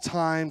all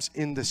times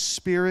in the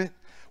Spirit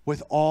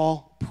with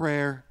all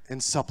prayer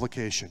and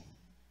supplication.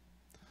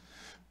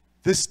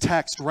 This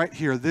text right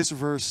here, this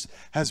verse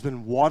has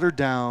been watered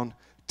down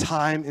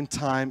time and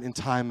time and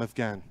time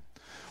again.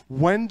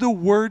 When the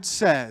word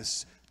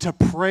says to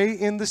pray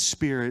in the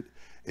Spirit,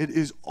 it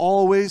is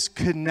always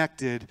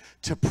connected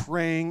to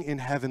praying in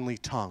heavenly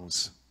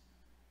tongues.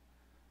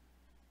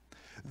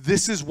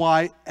 This is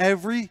why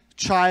every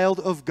child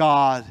of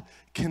God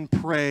can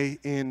pray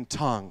in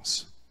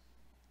tongues.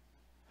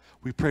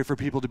 We pray for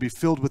people to be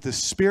filled with the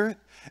Spirit,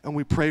 and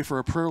we pray for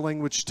a prayer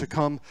language to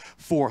come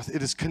forth.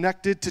 It is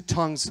connected to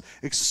tongues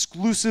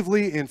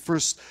exclusively in 1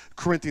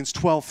 Corinthians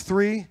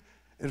 12:3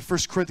 and 1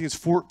 Corinthians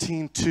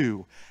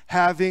 14:2,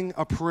 having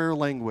a prayer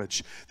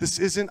language. This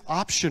isn't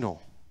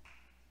optional.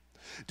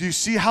 Do you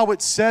see how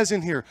it says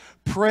in here,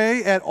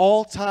 pray at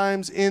all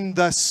times in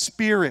the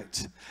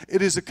Spirit?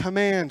 It is a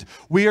command.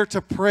 We are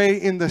to pray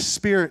in the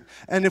Spirit.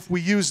 And if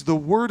we use the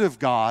Word of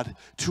God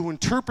to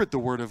interpret the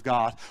Word of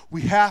God,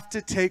 we have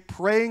to take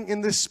praying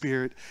in the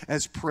Spirit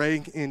as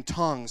praying in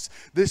tongues.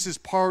 This is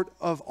part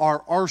of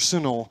our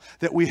arsenal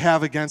that we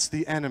have against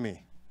the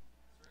enemy.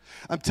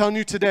 I'm telling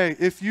you today,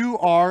 if you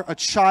are a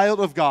child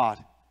of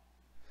God,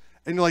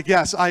 and you're like,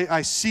 yes,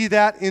 I see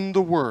that in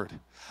the Word,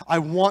 I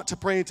want to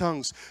pray in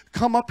tongues,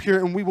 come up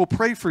here and we will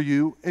pray for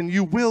you, and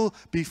you will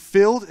be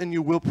filled and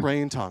you will pray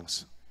in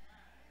tongues.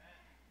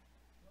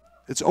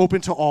 It's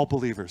open to all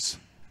believers.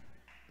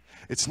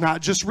 It's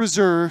not just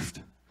reserved.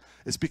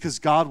 It's because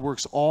God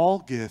works all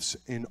gifts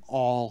in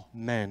all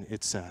men,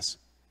 it says.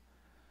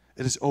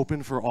 It is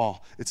open for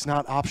all. It's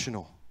not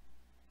optional.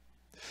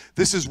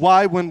 This is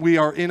why when we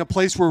are in a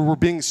place where we're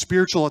being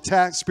spiritually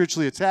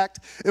attacked,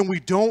 and we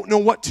don't know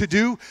what to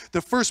do,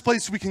 the first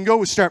place we can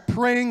go is start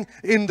praying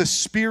in the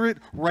Spirit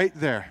right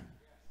there.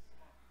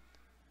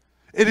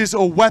 It is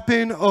a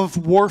weapon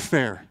of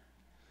warfare.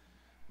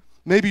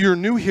 Maybe you're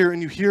new here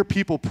and you hear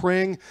people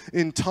praying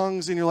in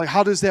tongues and you're like,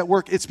 how does that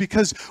work? It's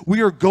because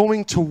we are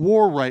going to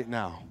war right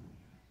now.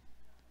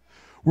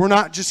 We're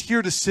not just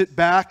here to sit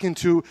back and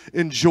to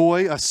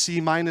enjoy a C-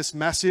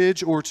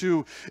 message or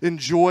to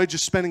enjoy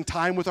just spending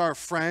time with our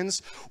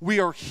friends. We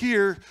are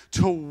here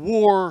to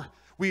war.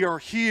 We are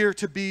here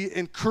to be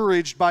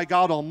encouraged by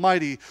God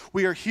Almighty.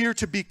 We are here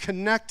to be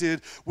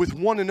connected with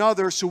one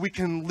another so we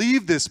can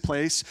leave this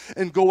place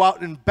and go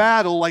out and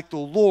battle like the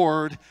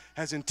Lord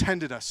has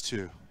intended us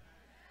to.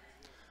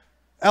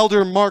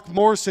 Elder Mark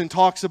Morrison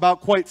talks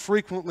about quite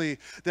frequently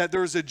that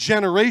there is a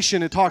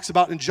generation, it talks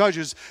about in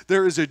Judges,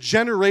 there is a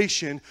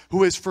generation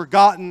who has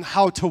forgotten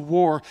how to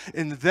war,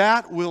 and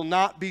that will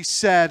not be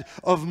said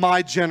of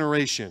my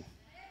generation.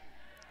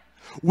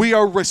 We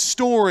are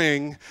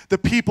restoring the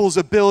people's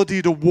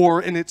ability to war,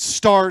 and it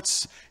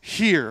starts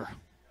here.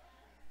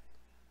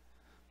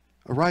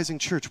 A rising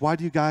church, why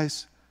do you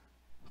guys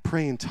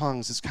pray in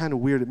tongues? It's kind of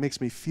weird. It makes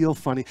me feel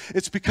funny.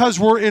 It's because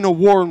we're in a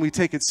war and we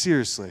take it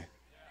seriously.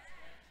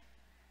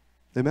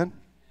 Amen?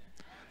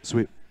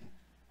 Sweet.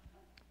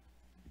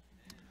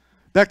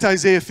 Back to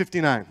Isaiah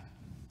 59.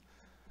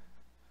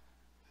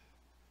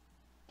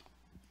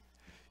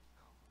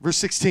 Verse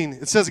 16.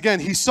 It says again,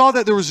 he saw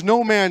that there was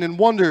no man and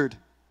wondered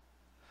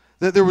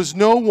that there was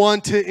no one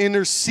to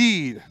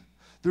intercede.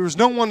 There was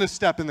no one to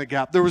step in the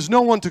gap. There was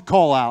no one to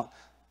call out.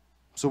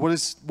 So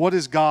what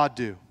does God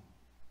do?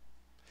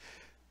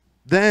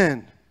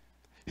 Then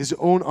his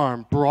own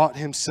arm brought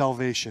him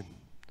salvation,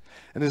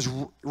 and his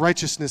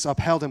righteousness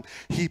upheld him.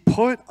 He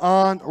put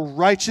on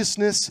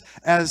righteousness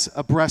as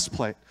a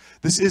breastplate.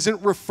 This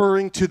isn't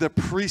referring to the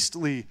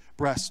priestly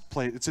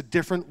breastplate. It's a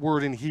different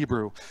word in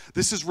Hebrew.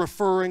 This is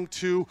referring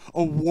to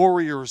a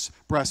warrior's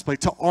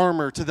breastplate, to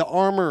armor, to the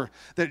armor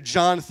that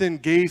Jonathan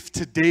gave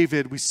to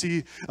David. We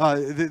see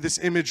this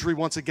imagery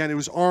once again. It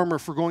was armor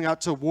for going out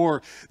to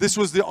war. This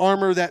was the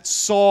armor that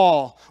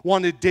Saul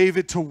wanted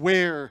David to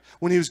wear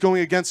when he was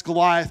going against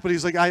Goliath, but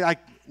he's like,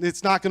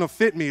 it's not going to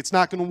fit me. It's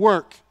not going to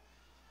work.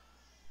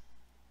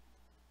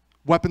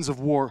 Weapons of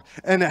war,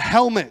 and a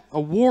helmet,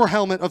 a war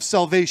helmet of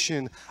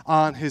salvation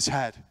on his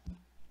head.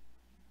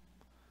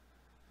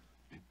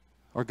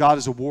 Our God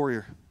is a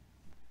warrior.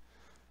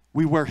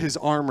 We wear his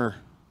armor.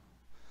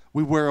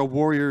 We wear a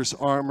warrior's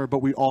armor, but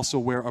we also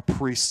wear a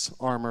priest's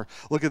armor.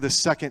 Look at the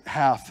second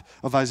half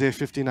of Isaiah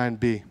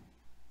 59b,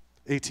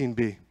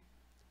 18b.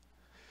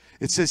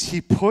 It says,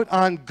 he put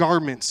on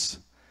garments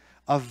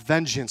of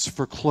vengeance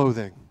for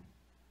clothing,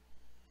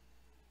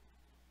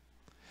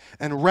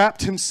 and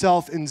wrapped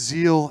himself in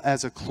zeal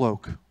as a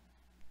cloak.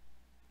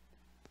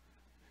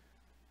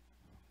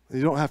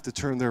 You don't have to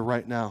turn there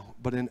right now,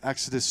 but in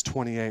Exodus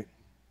 28,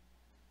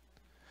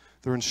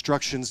 there are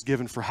instructions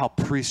given for how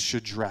priests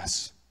should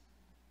dress.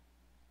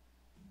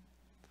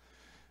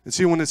 And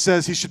see, when it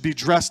says he should be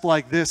dressed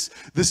like this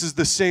is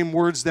the same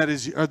words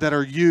that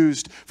are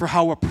used for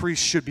how a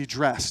priest should be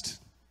dressed.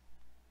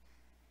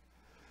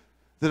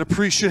 That a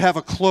priest should have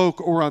a cloak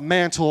or a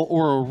mantle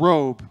or a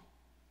robe.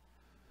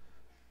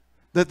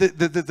 That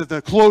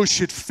the clothes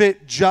should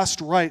fit just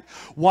right.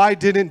 Why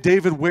didn't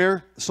David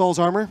wear Saul's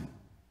armor?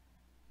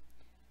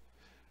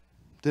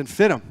 Didn't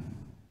fit him.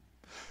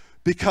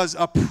 Because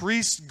a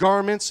priest's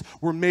garments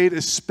were made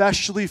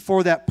especially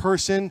for that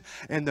person,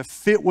 and the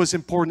fit was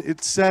important.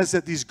 It says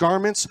that these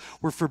garments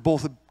were for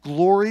both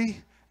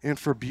glory and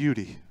for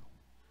beauty.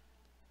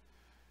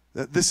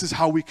 That this is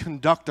how we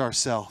conduct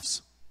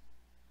ourselves.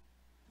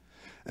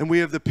 And we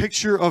have the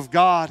picture of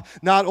God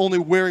not only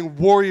wearing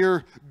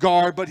warrior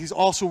garb, but he's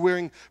also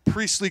wearing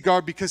priestly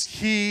garb because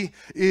he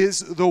is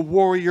the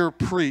warrior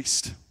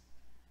priest.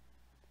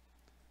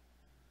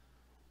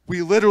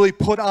 We literally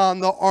put on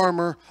the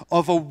armor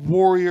of a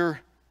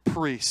warrior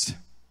priest.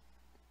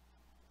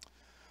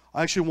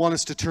 I actually want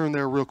us to turn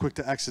there real quick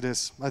to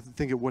Exodus. I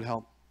think it would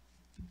help.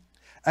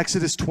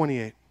 Exodus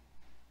 28.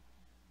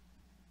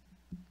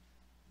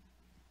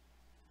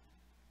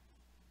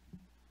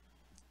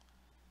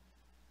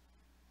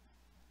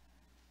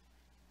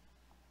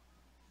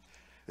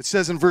 It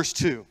says in verse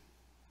 2,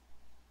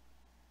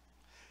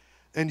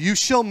 "And you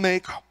shall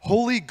make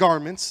holy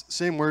garments,"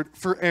 same word,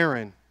 "for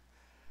Aaron,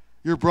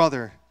 your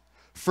brother,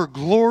 for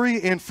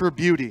glory and for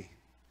beauty.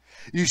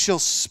 You shall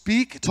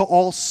speak to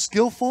all the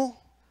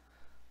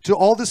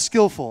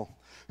skillful,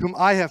 whom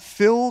I have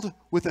filled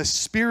with a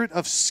spirit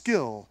of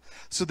skill,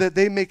 so that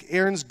they make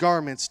Aaron's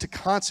garments to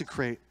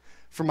consecrate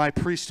for my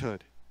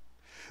priesthood.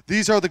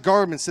 These are the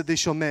garments that they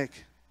shall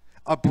make: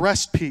 a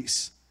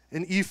breastpiece,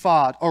 an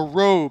ephod, a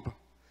robe,"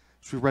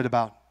 which we read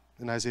about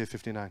in Isaiah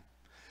 59,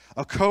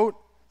 "a coat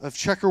of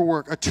checker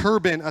work, a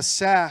turban, a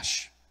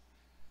sash.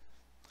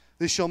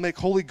 They shall make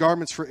holy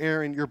garments for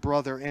Aaron, your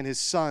brother, and his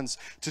sons,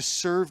 to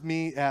serve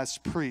me as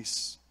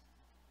priests."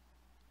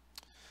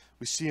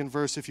 We see in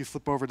verse, if you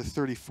flip over to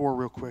 34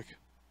 real quick.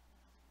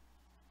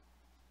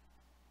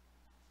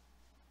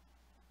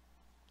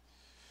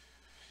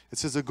 It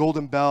says a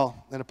golden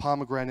bell and a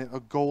pomegranate, a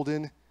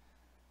golden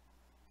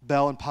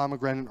bell and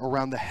pomegranate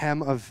around the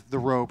hem of the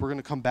robe. We're going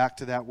to come back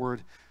to that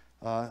word,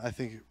 I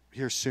think,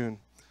 here soon.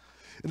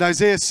 In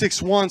Isaiah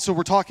 6:1, so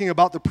we're talking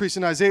about the priest.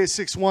 In Isaiah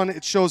 6:1,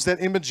 it shows that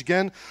image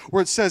again,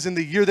 where it says, "In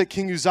the year that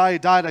King Uzziah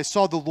died, I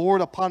saw the Lord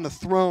upon the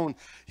throne,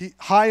 he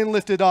high and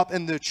lifted up,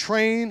 and the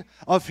train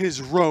of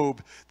his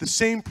robe," the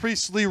same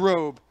priestly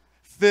robe,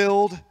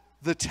 "filled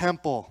the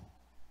temple."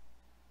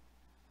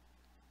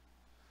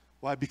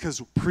 Why?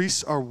 Because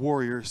priests are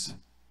warriors,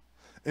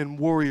 and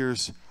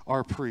warriors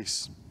are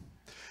priests.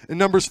 In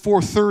Numbers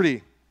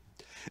 4:30,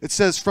 it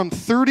says, "From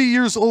 30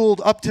 years old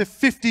up to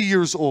 50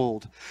 years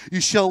old, you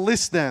shall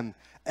list them,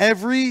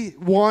 every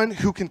one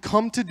who can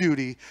come to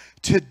duty,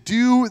 to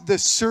do the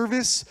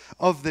service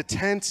of the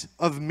tent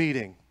of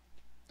meeting."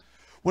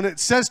 When it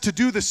says to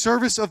do the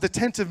service of the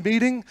tent of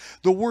meeting,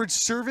 the word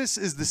service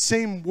is the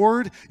same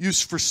word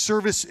used for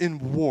service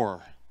in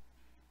war.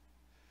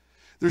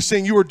 They're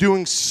saying you are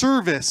doing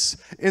service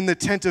in the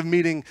tent of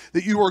meeting,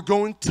 that you are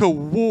going to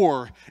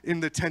war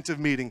in the tent of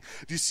meeting.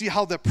 Do you see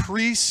how the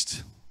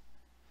priest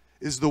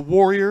is the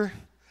warrior,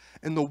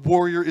 and the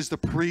warrior is the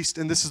priest,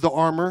 and this is the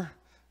armor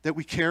that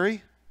we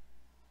carry?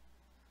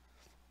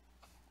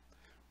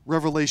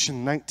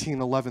 Revelation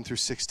 19:11 through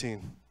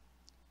 16.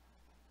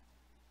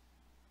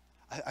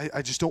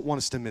 I just don't want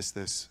us to miss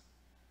this.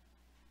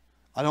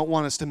 I don't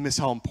want us to miss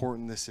how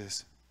important this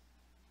is.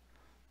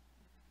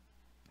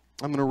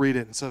 I'm going to read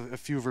it. It's a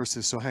few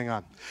verses, so hang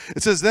on.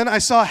 It says, "Then I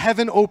saw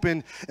heaven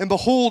open, and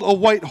behold, a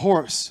white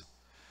horse.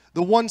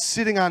 The one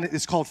sitting on it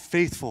is called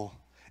Faithful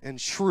and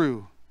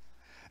True,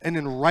 and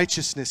in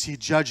righteousness he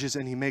judges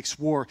and he makes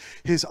war.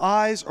 His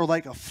eyes are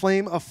like a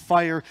flame of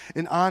fire,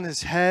 and on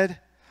his head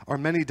are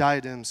many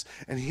diadems,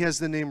 and he has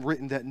the name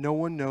written that no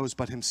one knows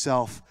but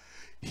himself.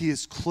 He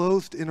is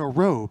clothed in a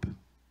robe,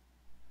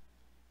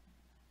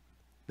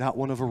 not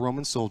one of a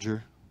Roman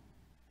soldier,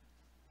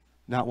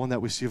 not one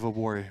that we see of a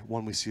warrior,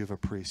 one we see of a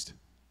priest,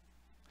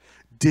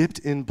 dipped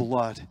in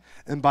blood,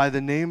 and by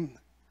the name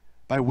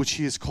by which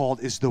he is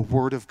called is the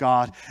word of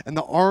God. And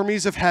the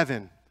armies of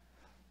heaven,"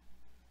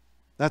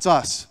 that's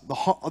us,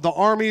 the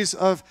armies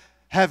of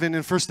heaven.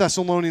 In 1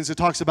 Thessalonians, it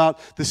talks about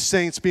the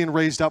saints being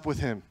raised up with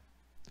him,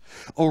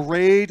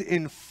 "arrayed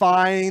in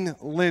fine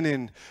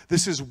linen."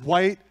 This is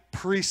white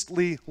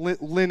priestly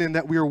linen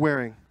that we are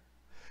wearing.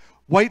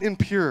 "White and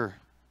pure.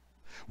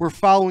 We're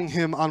following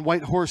him on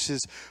white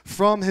horses.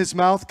 From his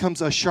mouth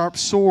comes a sharp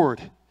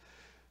sword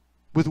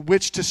with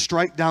which to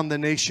strike down the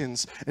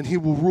nations, and he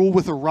will rule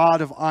with a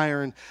rod of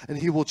iron, and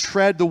he will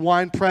tread the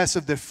winepress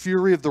of the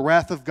fury of the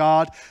wrath of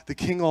God, the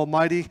King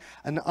Almighty.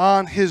 And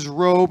on his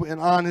robe and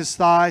on his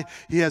thigh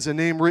he has a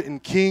name written,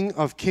 King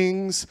of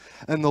Kings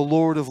and the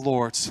Lord of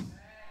Lords."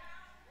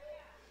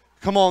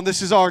 Come on,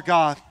 this is our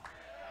God.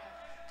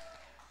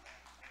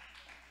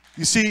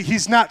 You see,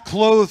 he's not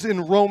clothed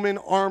in Roman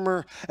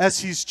armor as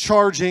he's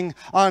charging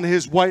on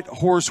his white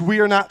horse.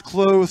 We are not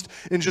clothed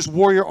in just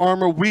warrior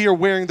armor. We are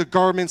wearing the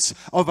garments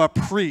of a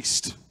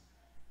priest.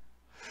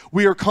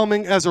 We are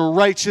coming as a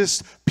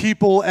righteous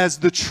people, as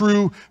the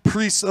true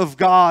priests of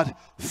God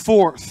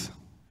forth.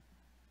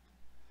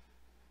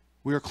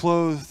 We are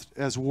clothed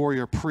as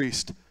warrior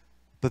priest,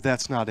 but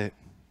that's not it.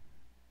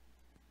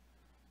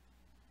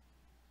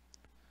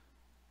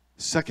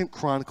 2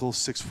 Chronicles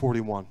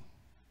 6:41.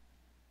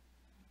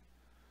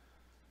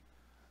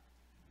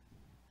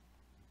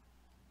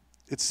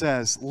 It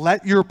says,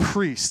 let your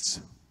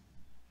priests,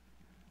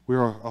 we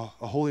are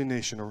a holy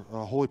nation, or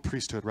a holy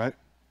priesthood, right?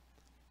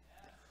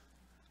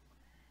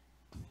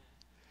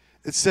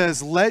 It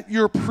says, let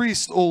your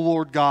priests, O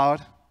Lord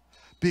God,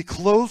 be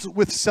clothed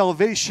with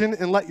salvation,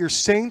 and let your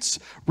saints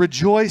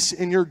rejoice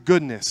in your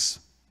goodness.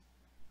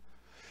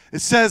 It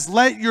says,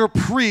 let your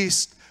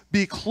priests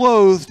be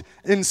clothed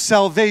in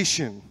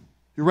salvation.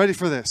 You ready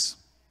for this?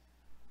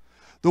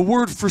 The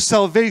word for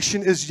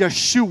salvation is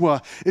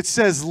Yeshua. It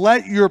says,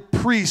 let your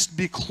priest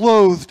be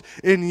clothed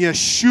in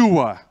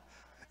Yeshua,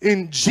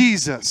 in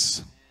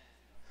Jesus.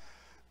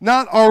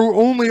 Not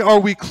only are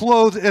we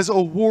clothed as a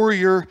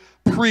warrior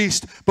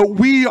priest, but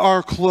we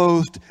are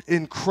clothed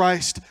in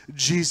Christ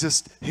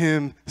Jesus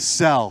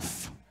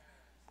himself.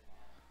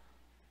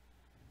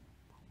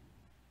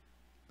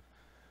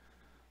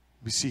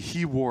 We see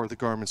he wore the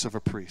garments of a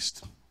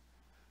priest.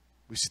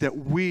 We see that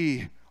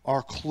we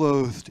are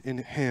clothed in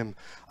him.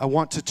 I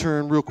want to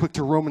turn real quick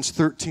to Romans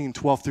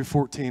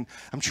 13:12-14.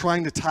 I'm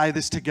trying to tie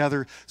this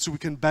together so we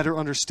can better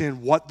understand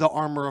what the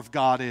armor of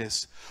God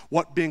is,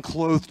 what being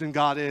clothed in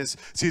God is.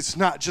 See, it's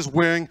not just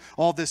wearing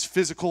all this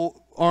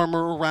physical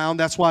armor around.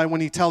 That's why when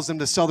he tells them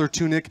to sell their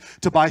tunic,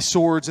 to buy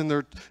swords, and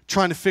they're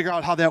trying to figure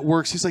out how that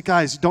works, he's like,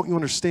 guys, don't you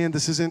understand?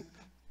 This isn't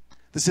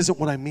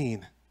what I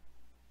mean.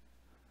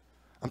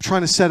 I'm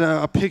trying to set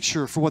a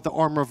picture for what the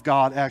armor of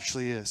God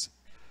actually is.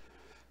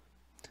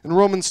 In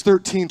Romans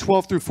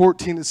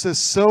 13:12-14, it says,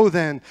 so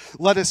then,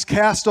 let us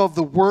cast off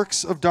the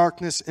works of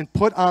darkness and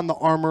put on the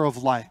armor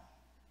of light.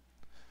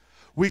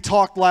 We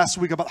talked last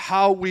week about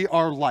how we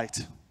are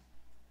light.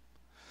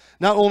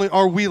 Not only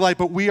are we light,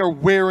 but we are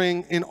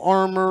wearing an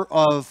armor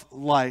of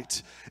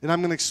light. And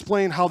I'm going to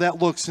explain how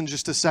that looks in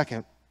just a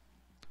second.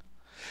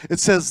 It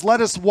says,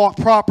 let us walk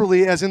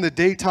properly as in the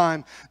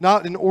daytime,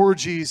 not in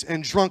orgies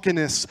and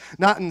drunkenness,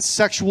 not in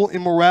sexual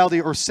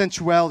immorality or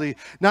sensuality,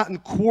 not in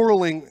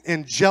quarreling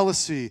and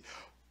jealousy,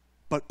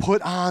 but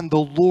put on the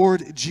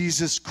Lord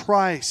Jesus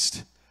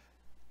Christ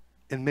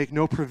and make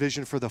no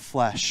provision for the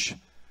flesh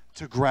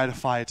to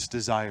gratify its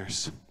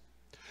desires.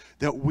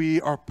 That we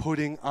are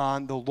putting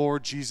on the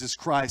Lord Jesus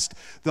Christ.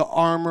 The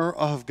armor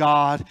of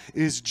God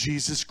is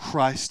Jesus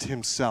Christ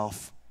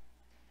himself.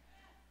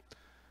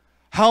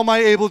 How am I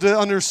able to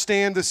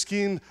understand the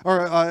scheme,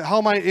 or how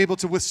am I able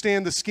to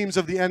withstand the schemes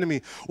of the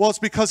enemy? Well, it's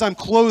because I'm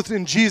clothed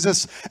in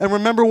Jesus. And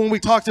remember when we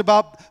talked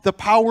about the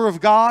power of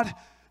God?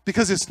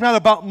 Because it's not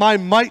about my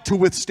might to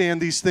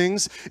withstand these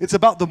things. It's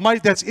about the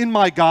might that's in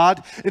my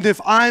God. And if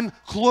I'm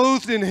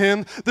clothed in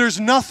him, there's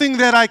nothing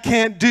that I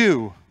can't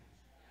do.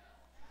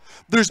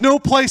 There's no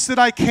place that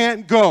I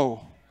can't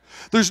go.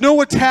 There's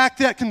no attack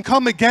that can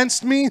come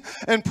against me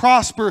and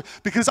prosper,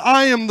 because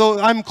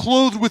I'm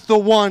clothed with the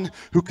one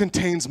who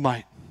contains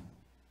might.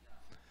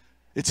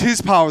 It's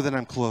his power that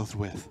I'm clothed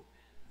with.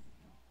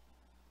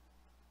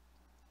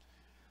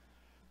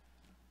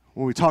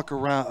 When we talk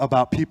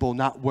about people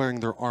not wearing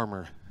their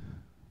armor,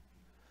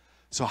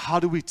 so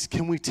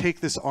can we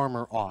take this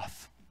armor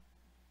off?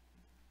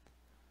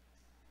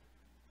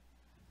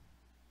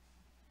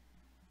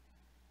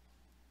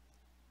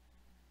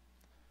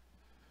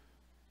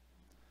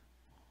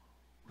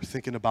 We're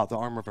thinking about the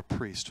armor of a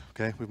priest,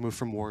 okay? We've moved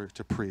from warrior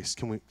to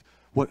priest.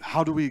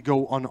 How do we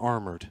go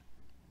unarmored?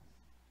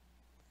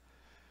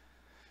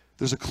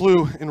 There's a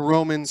clue in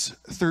Romans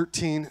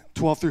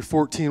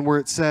 13:12-14, where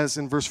it says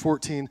in verse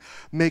 14,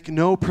 make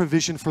no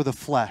provision for the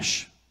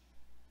flesh.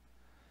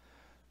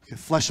 Okay,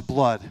 flesh,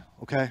 blood,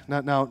 okay?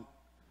 Now,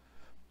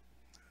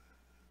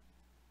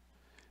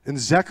 in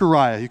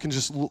Zechariah, you can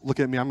just look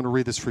at me. I'm going to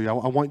read this for you.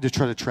 I want you to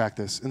try to track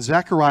this. In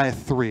Zechariah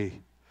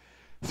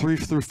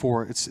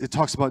 3:3-4, it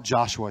talks about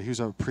Joshua. He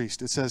was a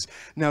priest. It says,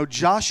 now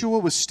Joshua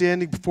was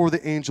standing before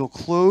the angel,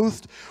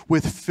 clothed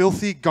with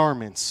filthy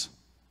garments.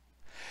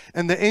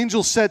 And the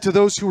angel said to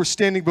those who were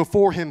standing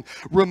before him,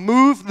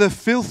 remove the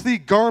filthy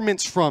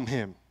garments from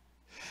him.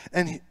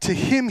 And to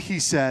him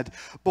he said,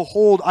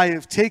 behold, I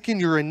have taken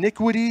your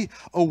iniquity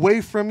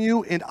away from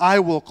you, and I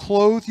will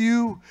clothe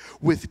you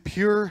with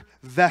pure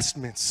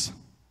vestments.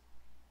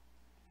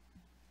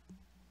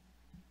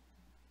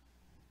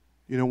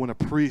 You know, when a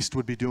priest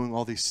would be doing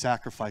all these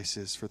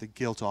sacrifices for the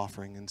guilt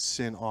offering and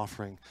sin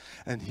offering,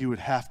 and he would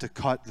have to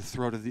cut the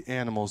throat of the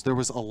animals, there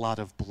was a lot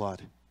of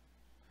blood.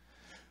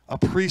 A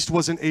priest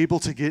wasn't able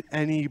to get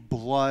any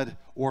blood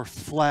or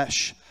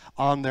flesh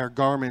on their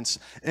garments.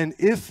 And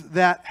if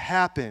that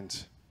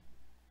happened,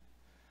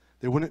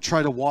 they wouldn't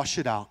try to wash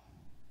it out.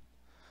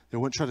 They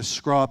wouldn't try to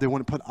scrub. They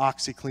wouldn't put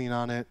OxyClean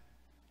on it.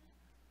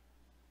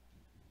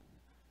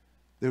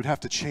 they would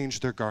have to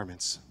change their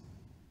garments.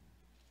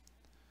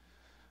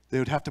 They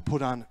would have to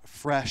put on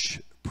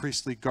fresh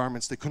priestly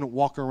garments. They couldn't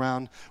walk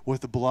around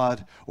with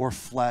blood or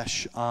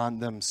flesh on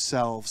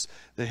themselves.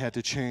 They had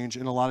to change.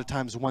 And a lot of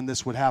times when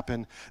this would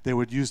happen, they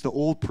would use the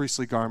old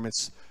priestly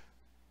garments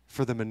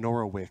for the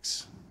menorah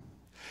wicks.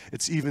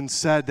 It's even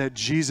said that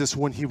Jesus,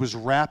 when he was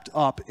wrapped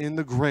up in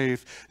the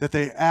grave, that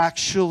they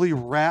actually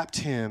wrapped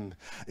him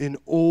in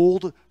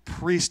old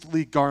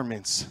priestly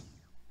garments,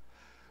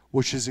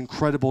 which is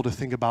incredible to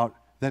think about.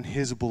 Then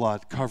his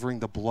blood covering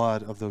the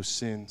blood of those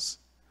sins,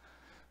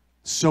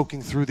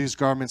 soaking through these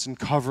garments and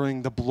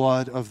covering the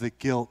blood of the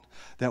guilt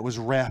that was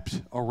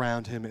wrapped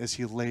around him as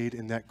he laid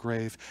in that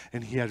grave,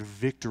 and he had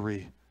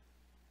victory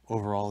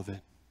over all of it.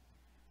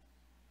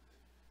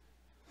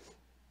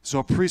 So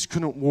a priest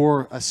couldn't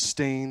wear a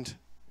stained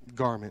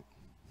garment.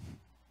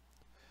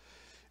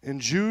 In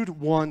Jude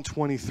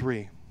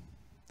 1:23,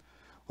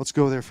 let's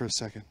go there for a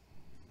second.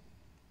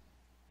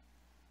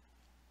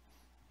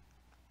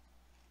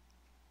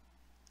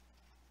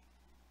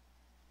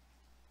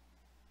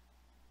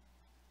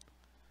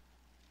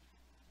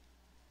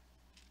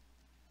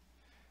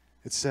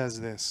 It says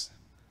this.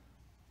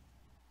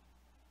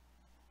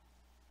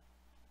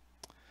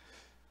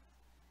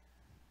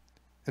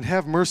 And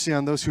have mercy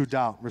on those who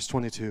doubt, verse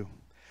 22.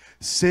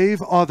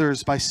 Save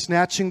others by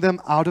snatching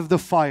them out of the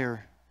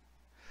fire.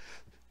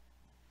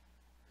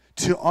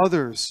 To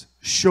others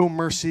show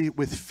mercy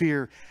with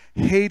fear,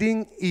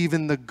 hating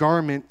even the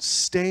garment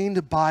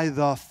stained by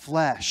the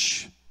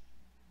flesh.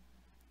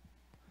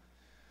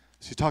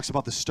 So he talks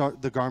about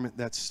the garment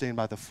that's stained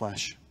by the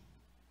flesh.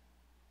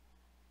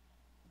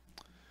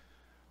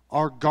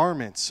 Our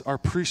garments, our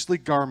priestly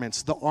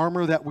garments, the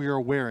armor that we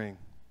are wearing,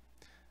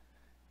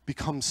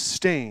 becomes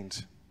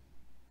stained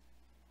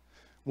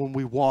when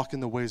we walk in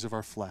the ways of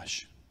our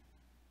flesh.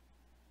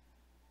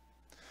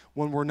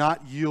 When we're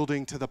not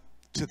yielding to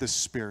the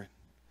Spirit.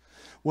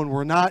 When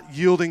we're not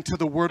yielding to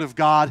the Word of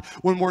God.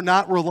 When we're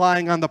not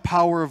relying on the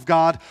power of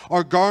God.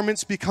 Our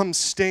garments become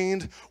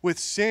stained with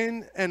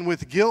sin and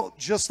with guilt,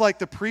 just like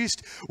the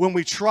priest, when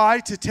we try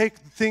to take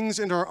things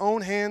into our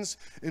own hands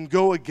and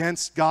go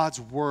against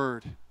God's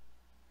Word.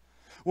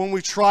 When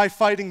we try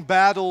fighting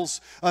battles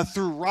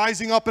through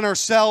rising up in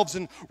ourselves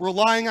and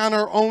relying on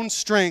our own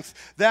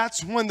strength,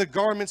 that's when the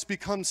garments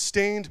become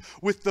stained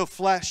with the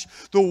flesh.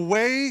 The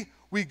way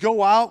we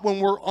go out when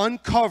we're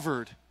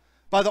uncovered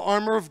by the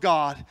armor of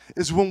God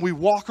is when we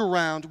walk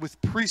around with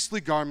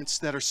priestly garments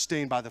that are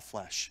stained by the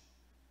flesh.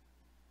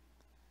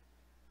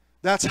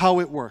 That's how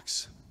it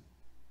works.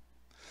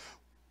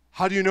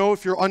 How do you know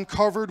if you're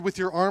uncovered with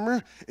your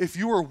armor? If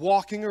you are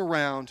walking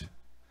around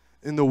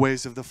in the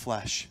ways of the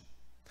flesh.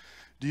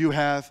 Do you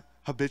have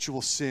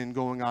habitual sin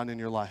going on in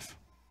your life?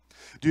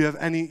 Do you have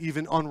any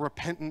even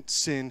unrepentant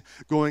sin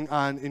going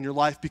on in your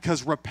life?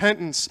 Because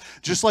repentance,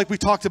 just like we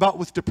talked about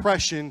with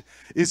depression,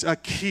 is a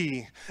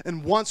key.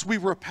 And once we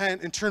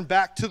repent and turn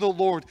back to the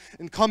Lord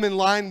and come in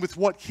line with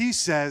what He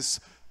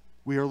says,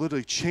 we are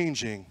literally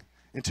changing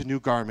into new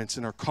garments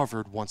and are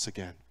covered once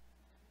again.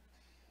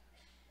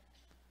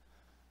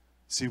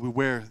 See, we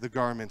wear the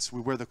garments,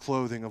 we wear the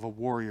clothing of a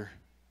warrior.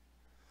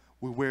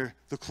 We wear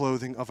the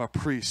clothing of a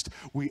priest.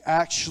 We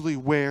actually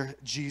wear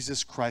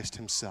Jesus Christ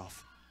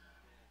Himself.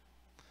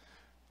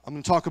 I'm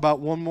going to talk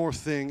about one more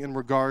thing in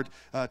regard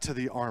to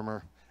the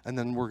armor, and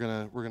then we're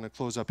gonna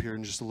close up here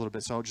in just a little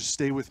bit. So just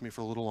stay with me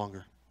for a little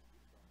longer.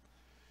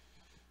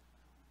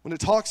 When it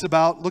talks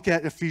about, look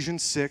at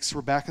Ephesians 6.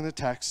 We're back in the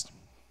text.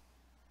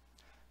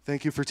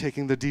 Thank you for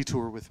taking the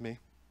detour with me.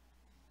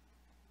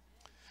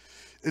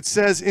 It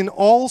says, in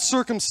all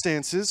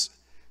circumstances,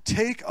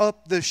 take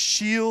up the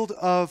shield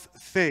of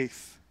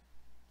faith,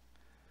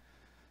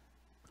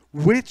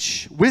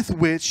 with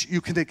which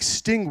you can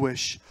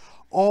extinguish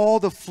all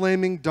the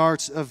flaming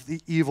darts of the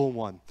evil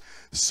one.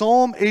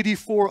 Psalm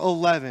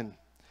 84:11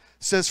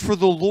 says, for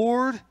the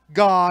Lord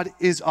God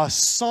is a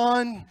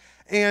sun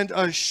and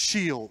a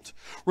shield.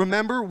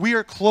 Remember, we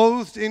are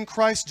clothed in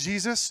Christ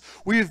Jesus.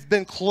 We have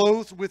been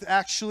clothed with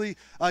actually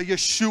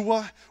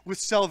Yeshua, with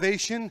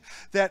salvation,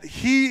 that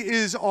He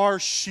is our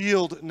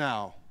shield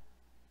now.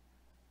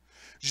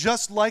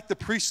 Just like the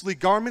priestly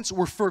garments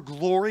were for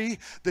glory,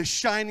 the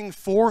shining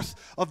forth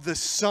of the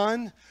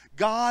sun,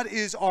 God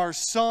is our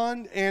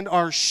sun and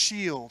our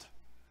shield.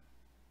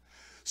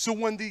 So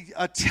when the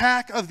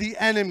attack of the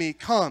enemy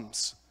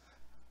comes,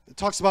 it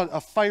talks about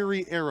a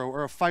fiery arrow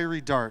or a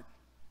fiery dart.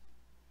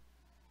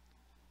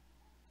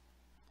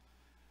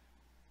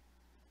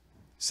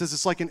 It says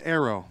it's like an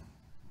arrow.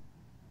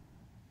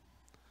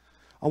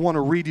 I want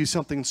to read you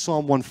something in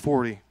Psalm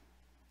 140.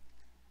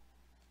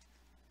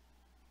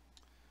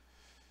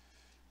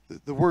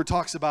 The word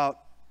talks about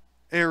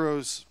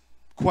arrows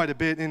quite a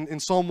bit. In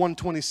Psalm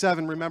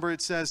 127, remember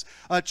it says,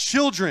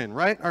 children,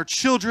 right? Our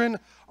children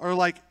are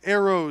like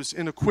arrows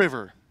in a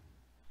quiver.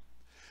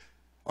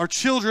 Our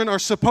children are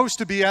supposed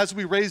to be, as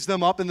we raise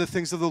them up in the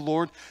things of the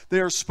Lord,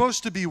 they are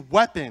supposed to be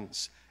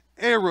weapons,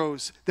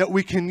 arrows that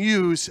we can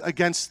use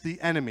against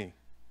the enemy.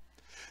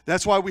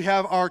 That's why we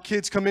have our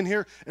kids come in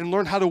here and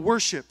learn how to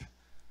worship,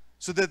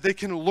 so that they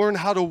can learn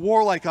how to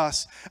war like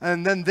us,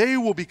 and then they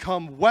will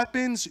become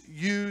weapons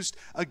used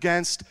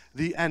against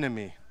the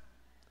enemy.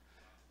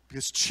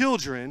 Because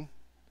children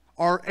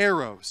are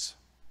arrows.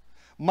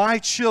 My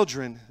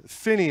children,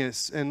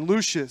 Phineas and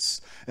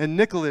Lucius and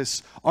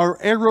Nicholas, are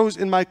arrows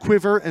in my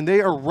quiver, and they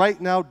are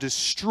right now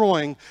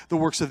destroying the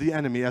works of the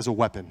enemy as a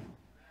weapon.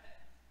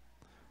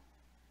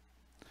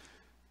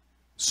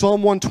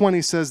 Psalm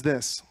 120 says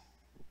this.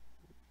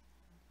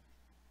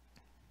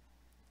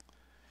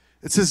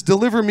 It says,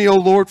 "Deliver me, O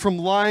Lord, from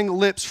lying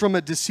lips, from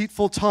a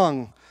deceitful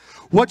tongue.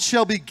 What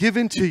shall be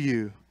given to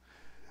you?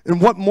 And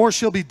what more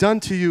shall be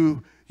done to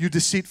you, you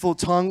deceitful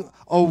tongue?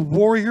 A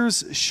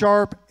warrior's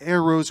sharp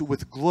arrows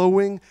with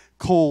glowing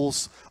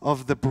coals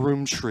of the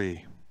broom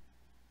tree."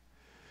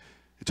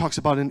 It talks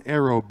about an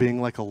arrow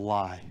being like a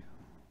lie.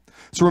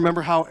 So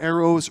remember how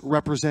arrows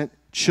represent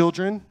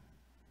children?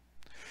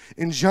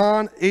 In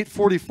John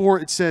 8:44,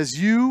 it says,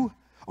 "You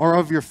are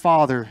of your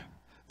father,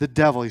 the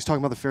devil." He's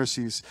talking about the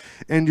Pharisees.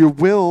 And your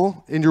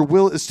will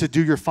is to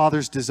do your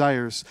father's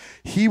desires.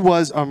 He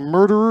was a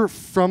murderer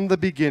from the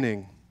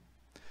beginning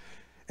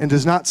and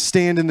does not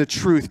stand in the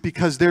truth,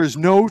 because there is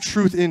no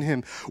truth in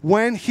him.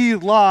 When he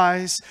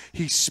lies,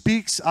 he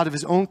speaks out of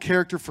his own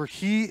character, for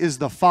he is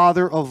the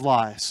father of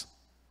lies.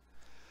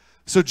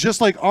 So just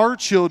like our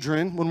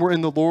children, when we're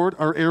in the Lord,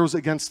 are arrows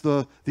against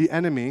the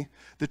enemy,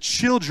 the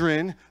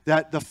children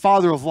that the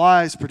father of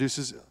lies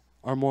produces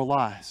are more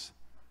lies.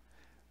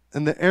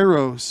 And the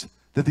arrows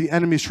that the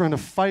enemy is trying to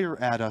fire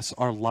at us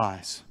are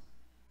lies.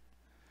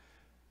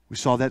 We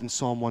saw that in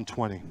Psalm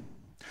 120.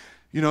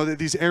 You know, that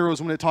these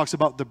arrows, when it talks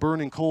about the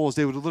burning coals,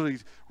 they would literally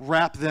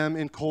wrap them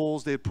in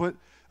coals. They'd put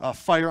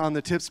fire on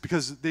the tips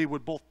because they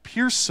would both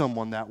pierce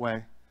someone that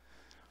way.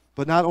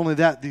 But not only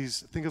that,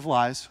 think of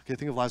lies. Okay,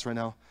 think of lies right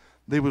now.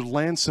 They would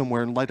land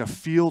somewhere and light a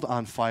field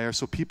on fire,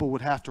 so people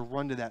would have to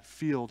run to that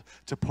field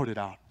to put it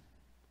out.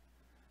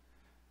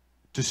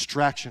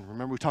 Distraction.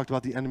 Remember, we talked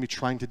about the enemy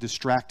trying to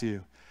distract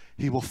you.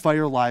 He will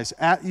fire lies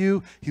at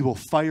you. He will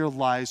fire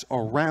lies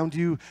around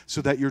you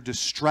so that you're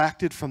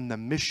distracted from the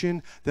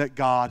mission that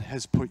God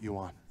has put you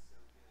on.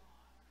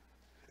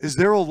 Is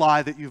there a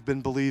lie that you've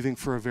been believing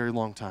for a very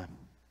long time?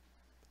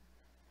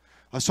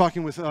 I was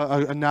talking with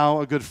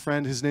now a good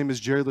friend. His name is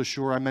Jerry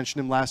LaSure. I mentioned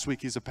him last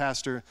week. He's a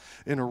pastor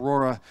in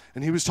Aurora.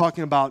 And he was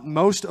talking about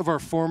most of our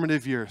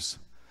formative years.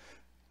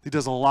 He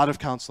does a lot of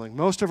counseling.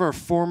 Most of our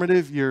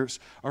formative years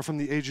are from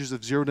the ages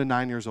of 0 to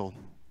 9 years old.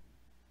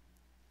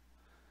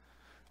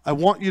 I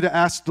want you to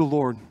ask the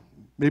Lord,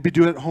 maybe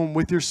do it at home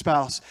with your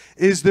spouse,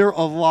 is there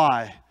a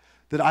lie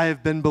that I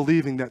have been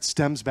believing that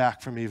stems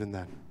back from even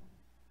then?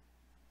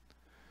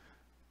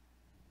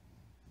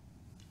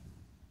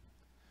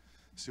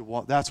 See,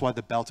 well, that's why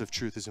the belt of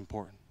truth is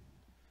important.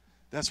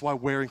 That's why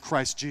wearing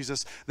Christ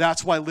Jesus,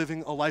 that's why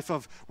living a life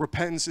of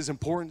repentance is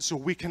important, so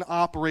we can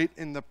operate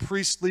in the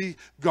priestly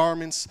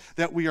garments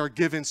that we are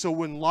given. So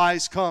when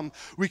lies come,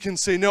 we can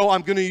say, no,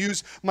 I'm going to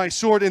use my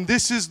sword, and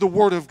this is the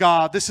word of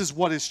God. This is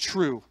what is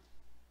true.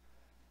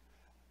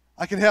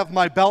 I can have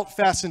my belt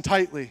fastened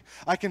tightly.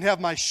 I can have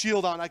my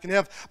shield on. I can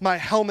have my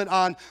helmet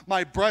on.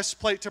 My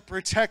breastplate to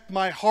protect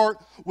my heart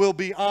will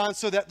be on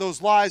so that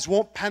those lies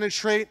won't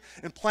penetrate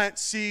and plant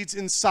seeds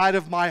inside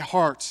of my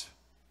heart.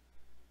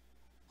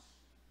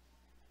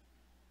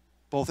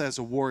 Both as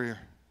a warrior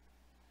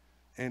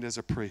and as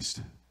a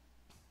priest.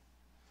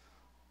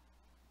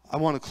 I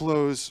want to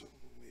close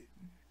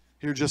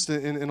here just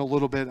in a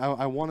little bit.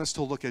 I want us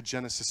to look at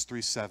Genesis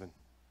 3:7.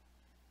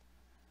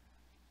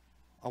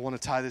 I want to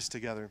tie this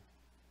together.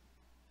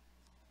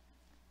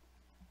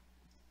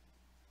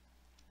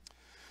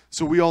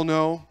 So we all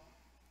know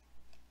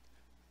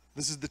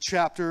this is the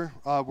chapter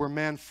where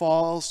man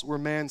falls, where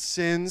man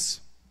sins.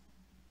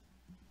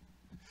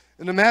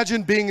 And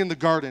imagine being in the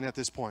garden at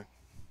this point.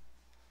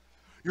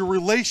 Your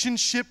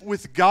relationship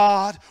with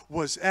God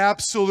was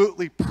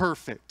absolutely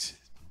perfect.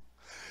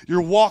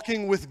 You're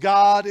walking with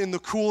God in the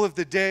cool of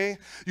the day.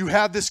 You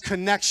have this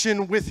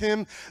connection with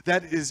Him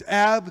that is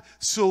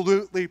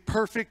absolutely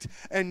perfect,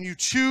 and you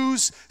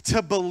choose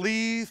to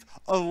believe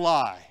a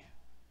lie.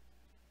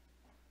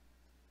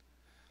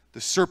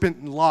 The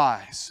serpent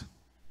lies.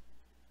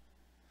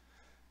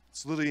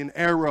 It's literally an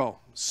arrow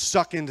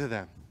stuck into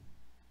them.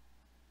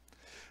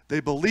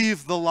 They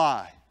believe the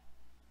lie.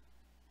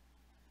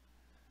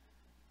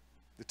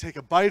 They take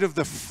a bite of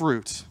the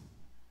fruit.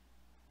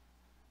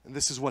 And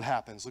this is what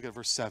happens. Look at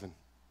verse 7.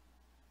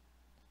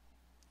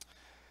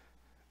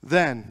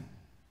 Then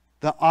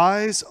the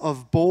eyes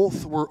of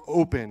both were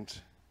opened,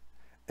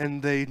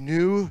 and they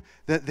knew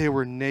that they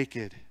were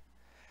naked.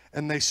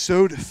 And they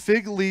sewed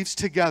fig leaves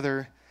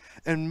together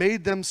and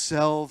made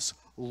themselves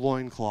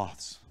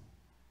loincloths.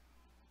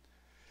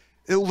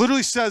 It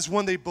literally says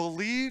when they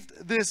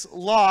believed this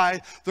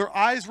lie, their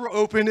eyes were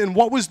opened, and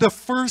what was the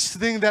first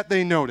thing that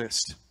they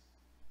noticed?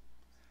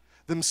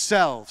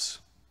 Themselves.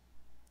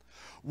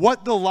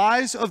 What the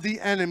lies of the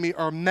enemy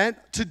are meant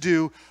to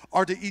do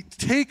are to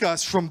take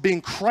us from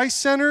being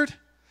Christ-centered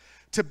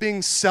to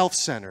being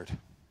self-centered.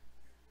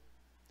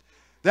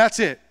 That's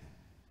it.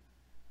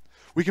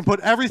 We can put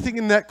everything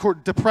in that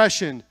court.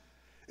 Depression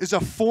is a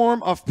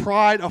form of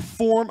pride, a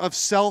form of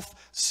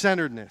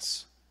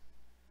self-centeredness.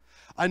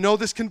 I know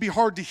this can be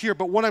hard to hear,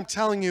 but what I'm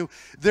telling you,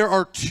 there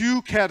are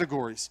two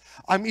categories.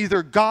 I'm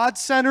either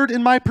God-centered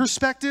in my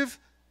perspective,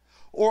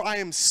 or I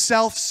am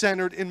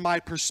self-centered in my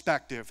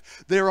perspective.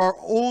 There are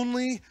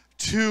only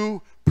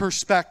two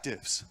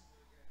perspectives.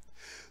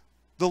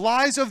 The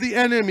lies of the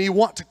enemy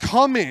want to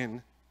come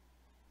in,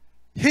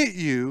 hit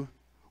you,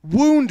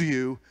 wound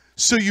you,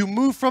 so you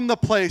move from the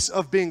place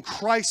of being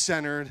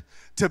Christ-centered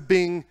to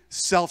being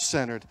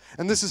self-centered.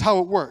 And this is how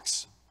it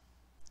works.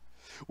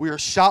 We are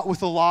shot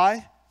with a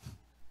lie.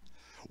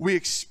 We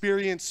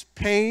experience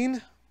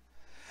pain.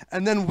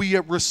 And then we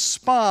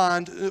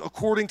respond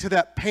according to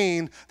that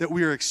pain that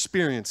we are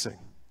experiencing.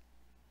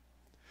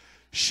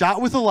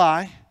 Shot with a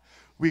lie.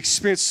 We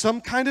experience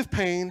some kind of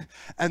pain.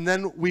 And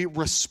then we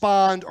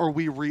respond or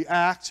we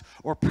react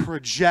or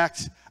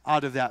project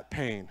out of that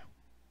pain.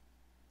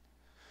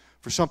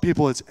 For some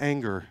people, it's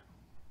anger.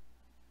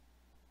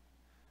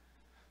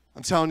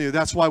 I'm telling you,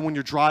 that's why when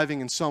you're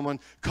driving and someone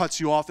cuts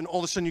you off and all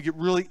of a sudden you get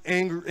really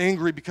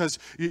angry because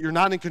you're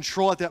not in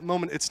control at that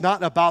moment. It's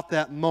not about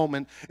that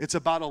moment. It's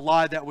about a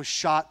lie that was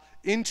shot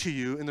into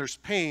you and there's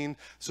pain,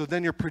 so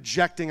then you're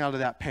projecting out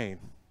of that pain.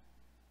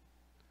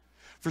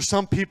 For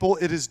some people,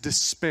 it is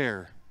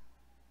despair.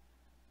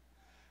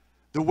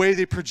 The way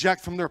they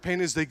project from their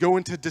pain is they go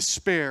into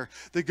despair.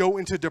 They go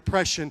into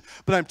depression.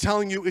 But I'm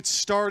telling you, it's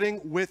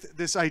starting with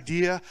this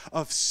idea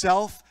of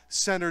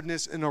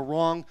self-centeredness in a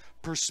wrong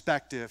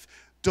perspective.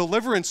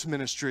 Deliverance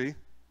ministry,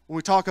 when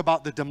we talk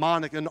about the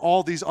demonic and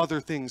all these other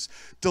things,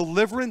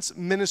 deliverance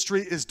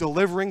ministry is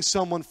delivering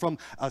someone from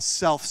a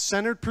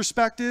self-centered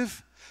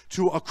perspective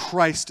to a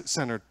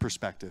Christ-centered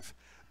perspective.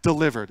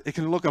 Delivered. It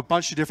can look a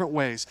bunch of different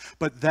ways,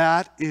 but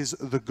that is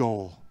the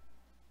goal.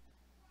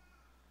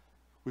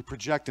 We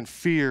project in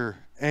fear,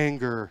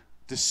 anger,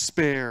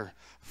 despair,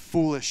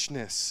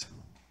 foolishness.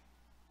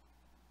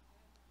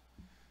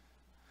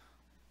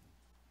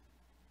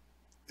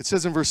 It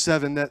says in verse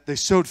 7 that they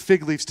sewed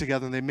fig leaves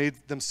together and they made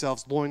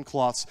themselves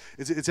loincloths.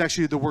 It's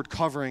actually the word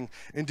covering.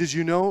 And did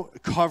you know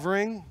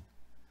covering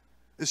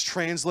is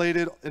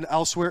translated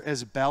elsewhere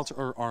as belt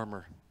or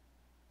armor?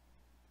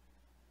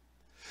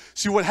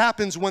 See, what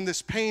happens when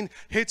this pain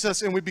hits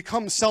us and we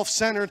become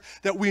self-centered,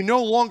 that we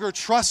no longer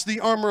trust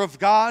the armor of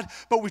God,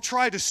 but we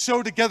try to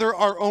sew together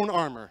our own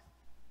armor.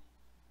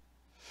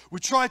 We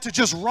try to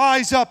just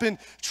rise up and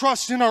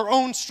trust in our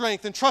own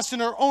strength and trust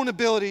in our own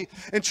ability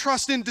and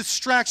trust in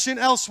distraction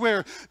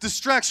elsewhere,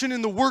 distraction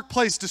in the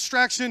workplace,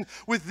 distraction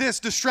with this,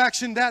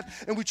 distraction that,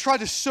 and we try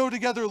to sew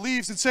together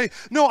leaves and say,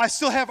 no, I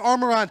still have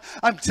armor on.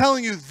 I'm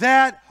telling you,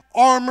 that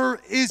armor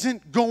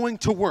isn't going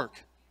to work.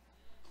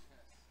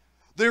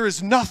 There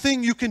is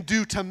nothing you can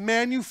do to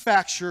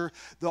manufacture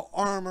the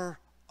armor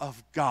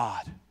of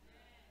God.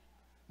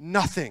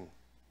 Nothing.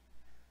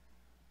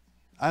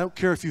 I don't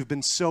care if you've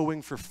been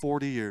sewing for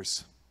 40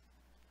 years.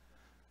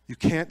 You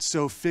can't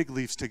sew fig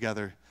leaves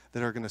together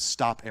that are going to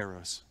stop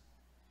arrows.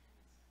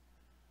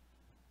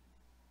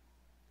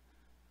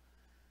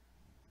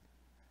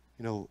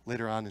 You know,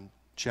 later on in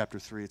chapter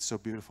 3, it's so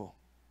beautiful.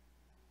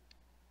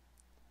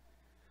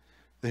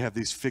 They have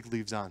these fig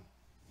leaves on.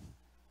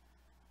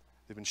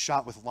 They've been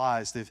shot with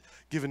lies. They've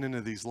given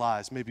into these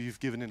lies. Maybe you've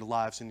given into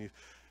lies and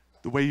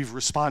the way you've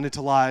responded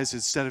to lies,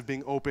 instead of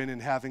being open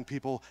and having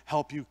people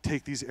help you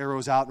take these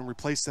arrows out and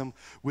replace them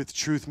with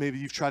truth, maybe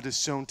you've tried to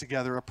sew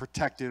together a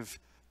protective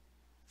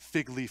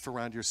fig leaf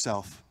around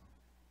yourself.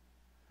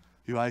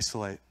 You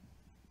isolate.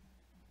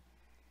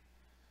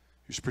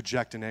 You just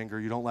project in anger.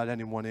 You don't let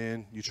anyone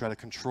in. You try to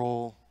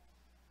control.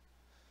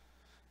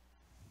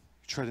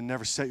 You try to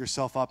never set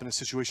yourself up in a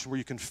situation where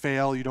you can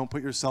fail. You don't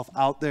put yourself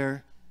out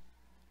there.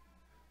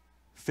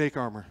 Fake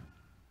armor.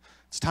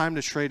 It's time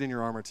to trade in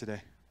your armor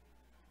today.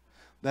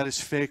 That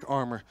is fake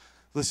armor.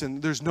 Listen,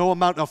 there's no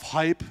amount of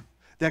hype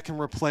that can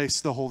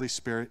replace the Holy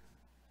Spirit.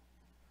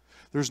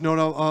 There's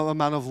no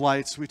amount of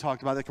lights we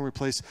talked about that can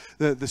replace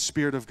the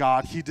Spirit of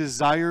God. He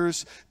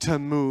desires to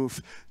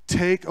move.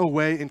 Take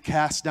away and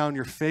cast down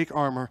your fake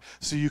armor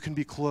so you can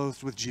be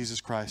clothed with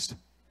Jesus Christ.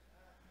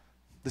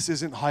 This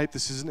isn't hype.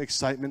 This isn't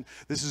excitement.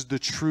 This is the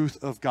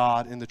truth of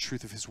God and the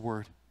truth of His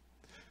Word.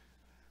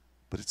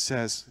 But it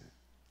says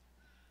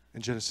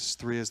in Genesis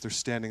 3, as they're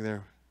standing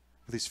there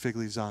with these fig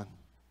leaves on,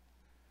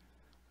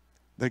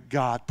 that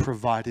God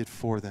provided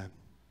for them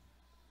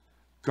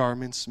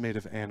garments made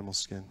of animal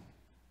skin.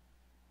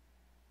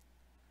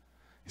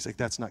 He's like,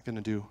 that's not going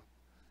to do.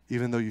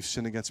 Even though you've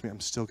sinned against me, I'm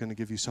still going to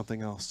give you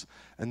something else.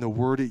 And the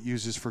word it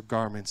uses for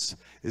garments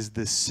is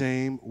the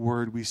same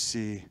word we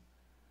see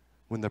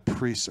when the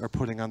priests are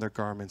putting on their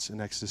garments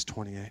in Exodus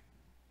 28.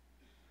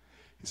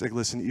 He's like,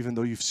 listen, even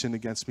though you've sinned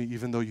against me,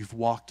 even though you've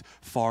walked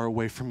far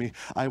away from me,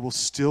 I will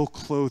still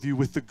clothe you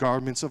with the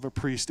garments of a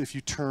priest if you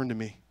turn to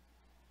me.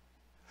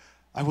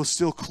 I will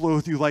still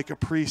clothe you like a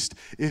priest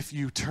if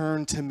you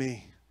turn to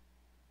me.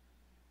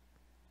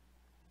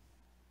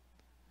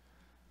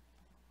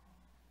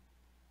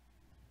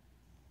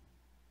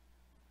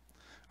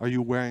 Are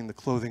you wearing the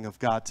clothing of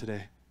God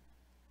today?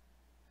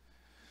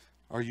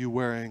 are you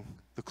wearing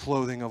the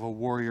clothing of a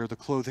warrior, the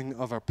clothing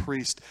of a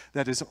priest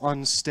that is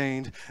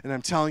unstained? And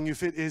I'm telling you,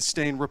 if it is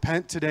stained,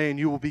 repent today and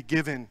you will be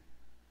given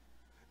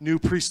new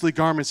priestly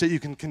garments that you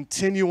can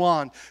continue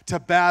on to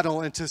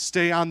battle and to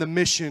stay on the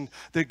mission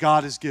that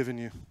God has given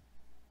you.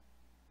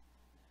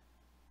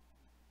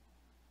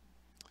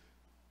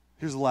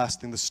 Here's the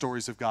last thing, the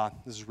stories of God.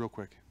 This is real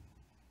quick.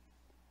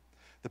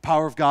 The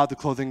power of God, the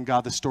clothing of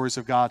God, the stories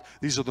of God.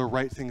 These are the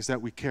right things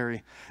that we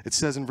carry. It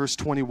says in verse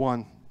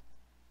 21,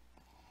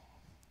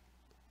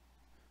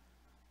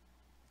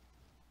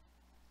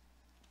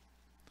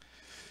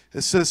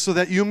 it says, so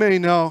that you may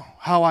know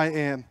how I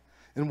am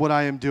and what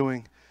I am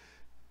doing.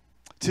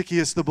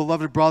 Tychicus, the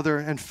beloved brother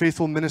and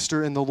faithful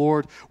minister in the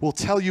Lord, will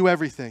tell you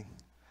everything.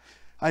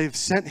 I have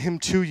sent him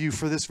to you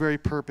for this very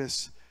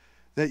purpose,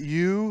 that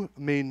you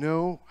may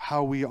know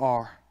how we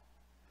are,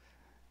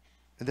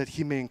 and that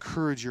he may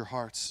encourage your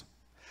hearts.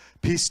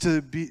 Peace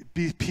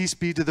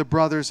be to the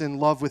brothers in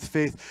love with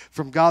faith,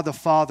 from God the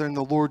Father and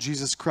the Lord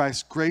Jesus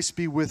Christ. Grace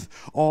be with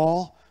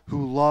all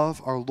who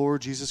love our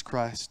Lord Jesus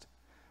Christ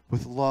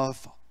with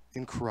love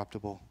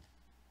incorruptible.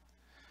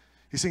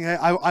 He's saying, hey,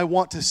 I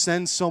want to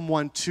send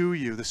someone to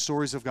you, the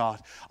stories of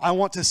God. I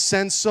want to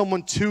send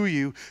someone to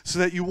you so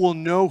that you will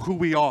know who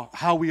we are,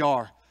 how we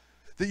are.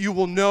 That you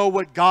will know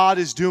what God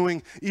is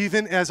doing,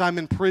 even as I'm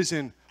in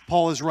prison,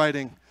 Paul is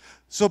writing.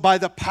 So by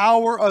the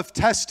power of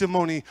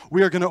testimony,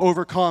 we are going to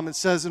overcome. It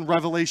says in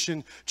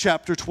Revelation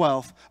chapter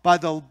 12, by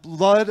the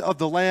blood of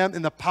the Lamb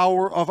and the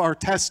power of our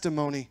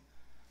testimony.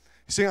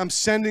 He's saying, I'm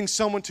sending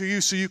someone to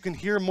you so you can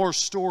hear more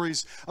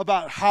stories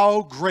about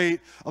how great,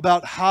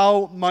 about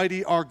how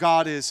mighty our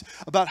God is,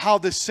 about how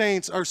the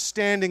saints are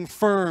standing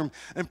firm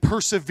and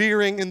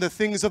persevering in the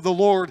things of the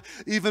Lord,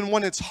 even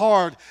when it's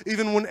hard,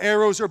 even when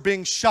arrows are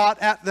being shot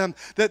at them,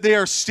 that they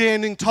are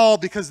standing tall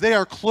because they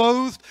are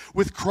clothed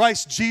with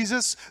Christ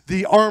Jesus,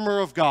 the armor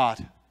of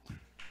God.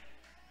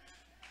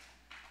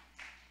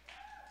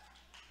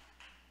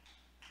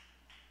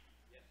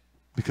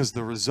 Because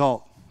the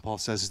result, Paul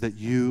says, is that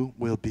you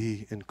will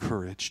be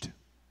encouraged.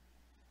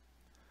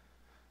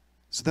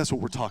 So that's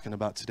what we're talking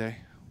about today.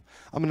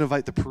 I'm going to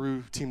invite the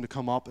Peru team to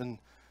come up, and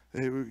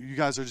you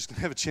guys are just going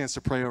to have a chance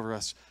to pray over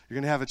us. You're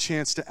going to have a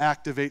chance to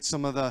activate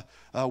some of the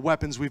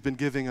weapons we've been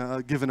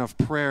given of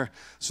prayer.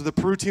 So the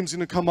Peru team's going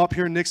to come up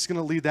here. Nick's going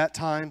to lead that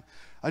time.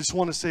 I just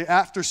want to say,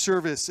 after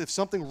service, if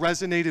something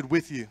resonated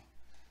with you,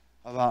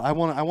 I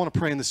want to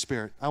pray in the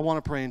Spirit. I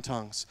want to pray in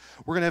tongues.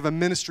 We're going to have a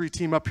ministry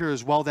team up here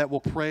as well that will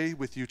pray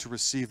with you to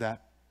receive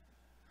that.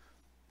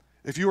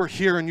 If you are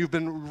here and you've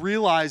been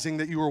realizing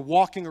that you are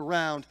walking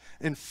around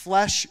in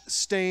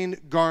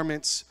flesh-stained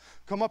garments,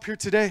 come up here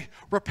today.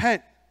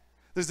 Repent.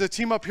 There's a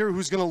team up here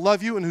who's going to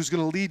love you and who's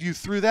going to lead you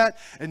through that,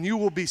 and you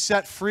will be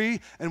set free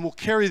and will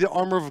carry the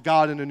armor of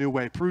God in a new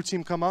way. Peru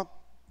team, come up.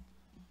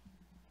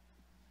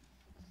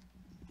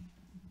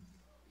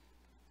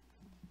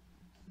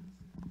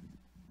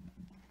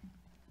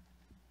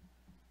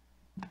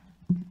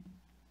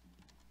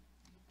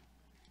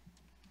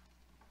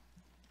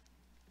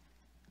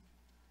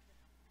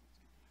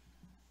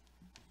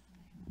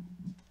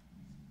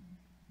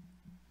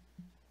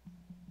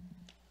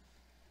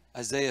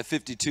 Isaiah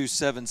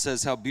 52:7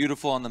 says, how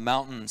beautiful on the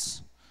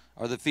mountains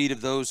are the feet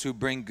of those who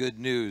bring good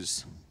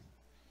news,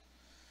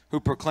 who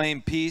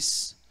proclaim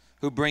peace,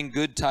 who bring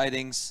good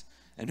tidings,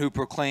 and who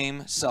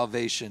proclaim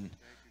salvation,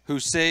 who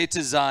say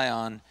to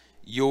Zion,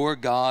 your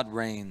God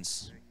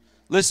reigns.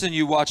 Listen,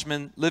 you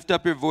watchmen, lift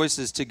up your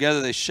voices. Together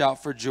they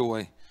shout for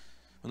joy.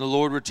 When the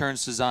Lord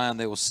returns to Zion,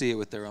 they will see it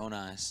with their own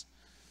eyes.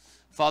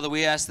 Father,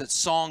 we ask that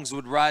songs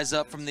would rise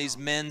up from these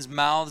men's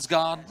mouths,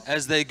 God,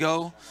 as they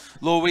go.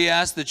 Lord, we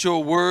ask that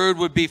your word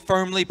would be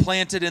firmly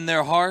planted in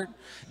their heart.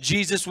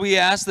 Jesus, we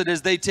ask that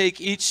as they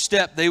take each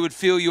step, they would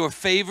feel your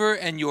favor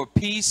and your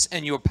peace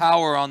and your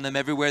power on them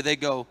everywhere they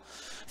go.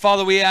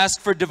 Father, we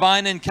ask for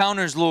divine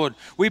encounters, Lord.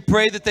 We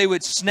pray that they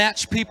would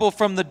snatch people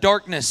from the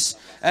darkness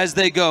as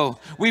they go.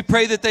 We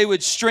pray that they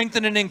would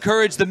strengthen and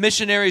encourage the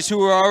missionaries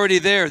who are already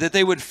there, that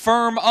they would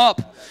firm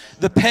up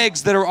the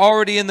pegs that are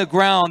already in the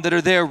ground that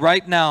are there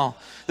right now,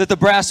 that the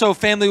Brasso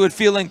family would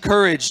feel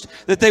encouraged,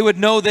 that they would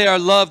know they are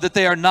loved, that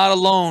they are not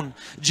alone.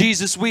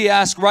 Jesus, we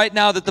ask right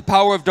now that the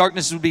power of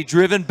darkness would be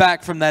driven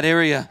back from that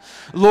area.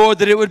 Lord,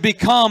 that it would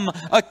become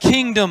a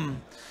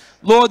kingdom.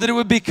 Lord, that it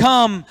would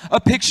become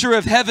a picture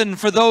of heaven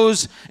for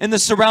those in the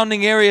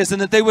surrounding areas,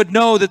 and that they would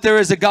know that there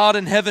is a God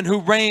in heaven who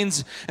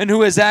reigns and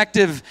who is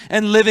active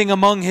and living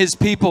among his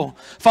people.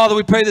 Father,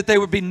 we pray that there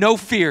would be no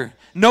fear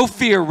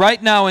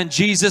right now in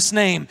Jesus'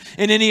 name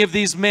in any of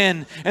these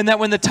men, and that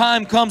when the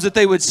time comes that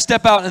they would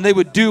step out and they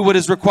would do what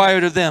is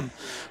required of them.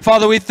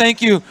 Father, we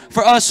thank you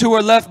for us who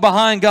are left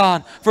behind,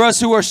 God, for us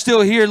who are still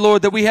here,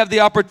 Lord, that we have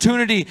the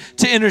opportunity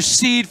to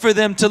intercede for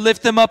them, to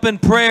lift them up in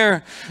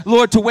prayer,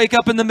 Lord, to wake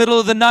up in the middle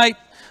of the night,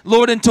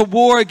 Lord, and to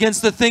war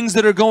against the things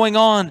that are going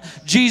on.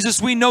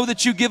 Jesus, we know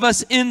that you give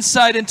us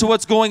insight into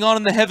what's going on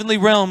in the heavenly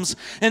realms.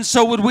 And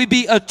so would we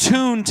be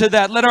attuned to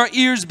that? Let our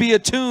ears be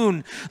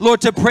attuned,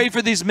 Lord, to pray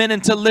for these men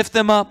and to lift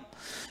them up.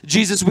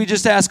 Jesus, we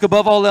just ask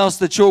above all else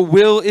that your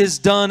will is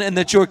done and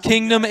that your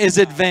kingdom is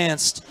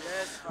advanced.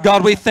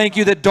 God, we thank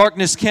you that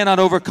darkness cannot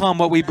overcome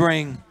what we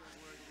bring.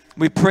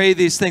 We pray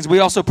these things. We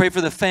also pray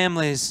for the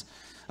families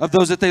of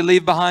those that they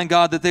leave behind,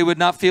 God, that they would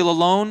not feel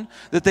alone,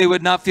 that they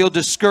would not feel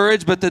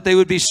discouraged, but that they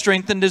would be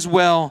strengthened as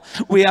well.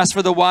 We ask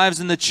for the wives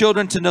and the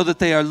children to know that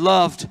they are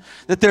loved,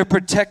 that they're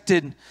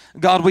protected.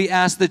 God, we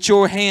ask that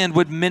your hand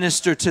would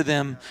minister to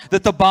them,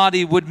 that the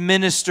body would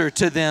minister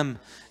to them.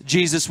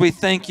 Jesus, we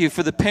thank you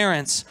for the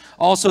parents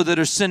also that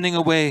are sending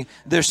away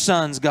their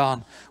sons,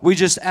 God. We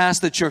just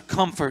ask that your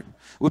comfort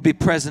would be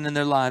present in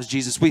their lives,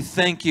 Jesus. We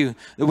thank you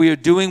that we are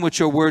doing what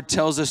your word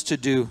tells us to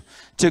do,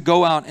 to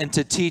go out and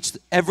to teach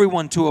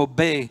everyone to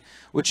obey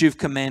what you've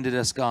commanded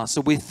us, God. So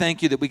we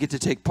thank you that we get to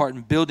take part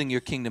in building your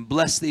kingdom.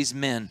 Bless these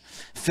men.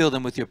 Fill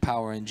them with your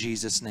power in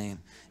Jesus' name.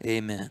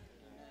 Amen.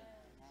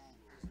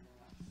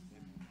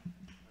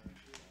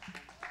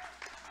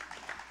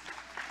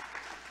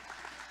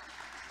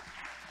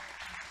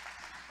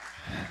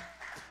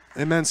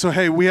 Amen. So,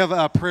 hey, we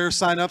have prayer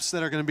sign-ups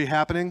that are going to be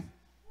happening.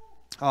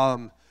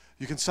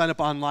 You can sign up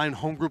online.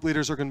 Home group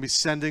leaders are going to be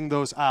sending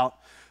those out.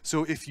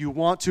 So if you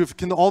want to,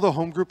 can all the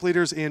home group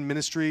leaders and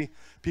ministry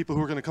people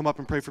who are going to come up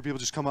and pray for people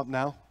just come up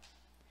now?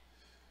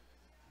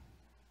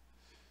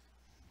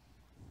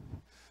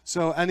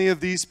 So any of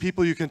these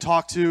people you can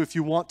talk to if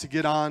you want to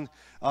get on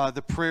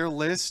the prayer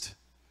list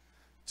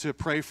to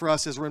pray for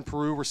us as we're in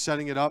Peru. We're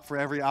setting it up for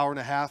every hour and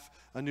a half.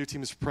 A new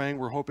team is praying.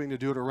 We're hoping to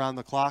do it around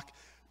the clock.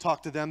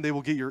 Talk to them. They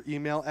will get your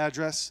email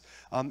address.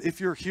 If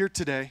you're here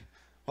today,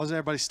 why doesn't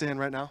everybody stand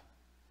right now?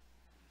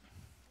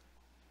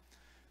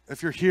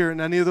 If you're here and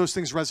any of those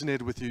things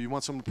resonated with you, you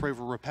want someone to pray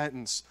for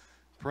repentance,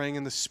 praying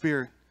in the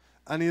Spirit,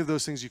 any of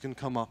those things, you can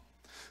come up.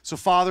 So,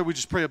 Father, we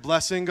just pray a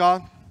blessing,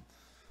 God.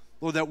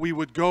 Lord, that we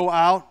would go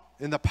out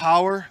in the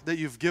power that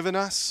you've given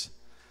us,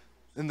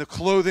 in the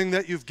clothing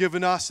that you've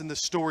given us, and the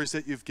stories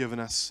that you've given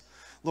us.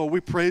 Lord, we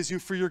praise you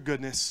for your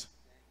goodness.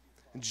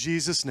 In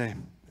Jesus'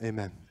 name,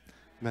 amen.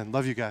 Amen.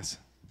 Love you guys.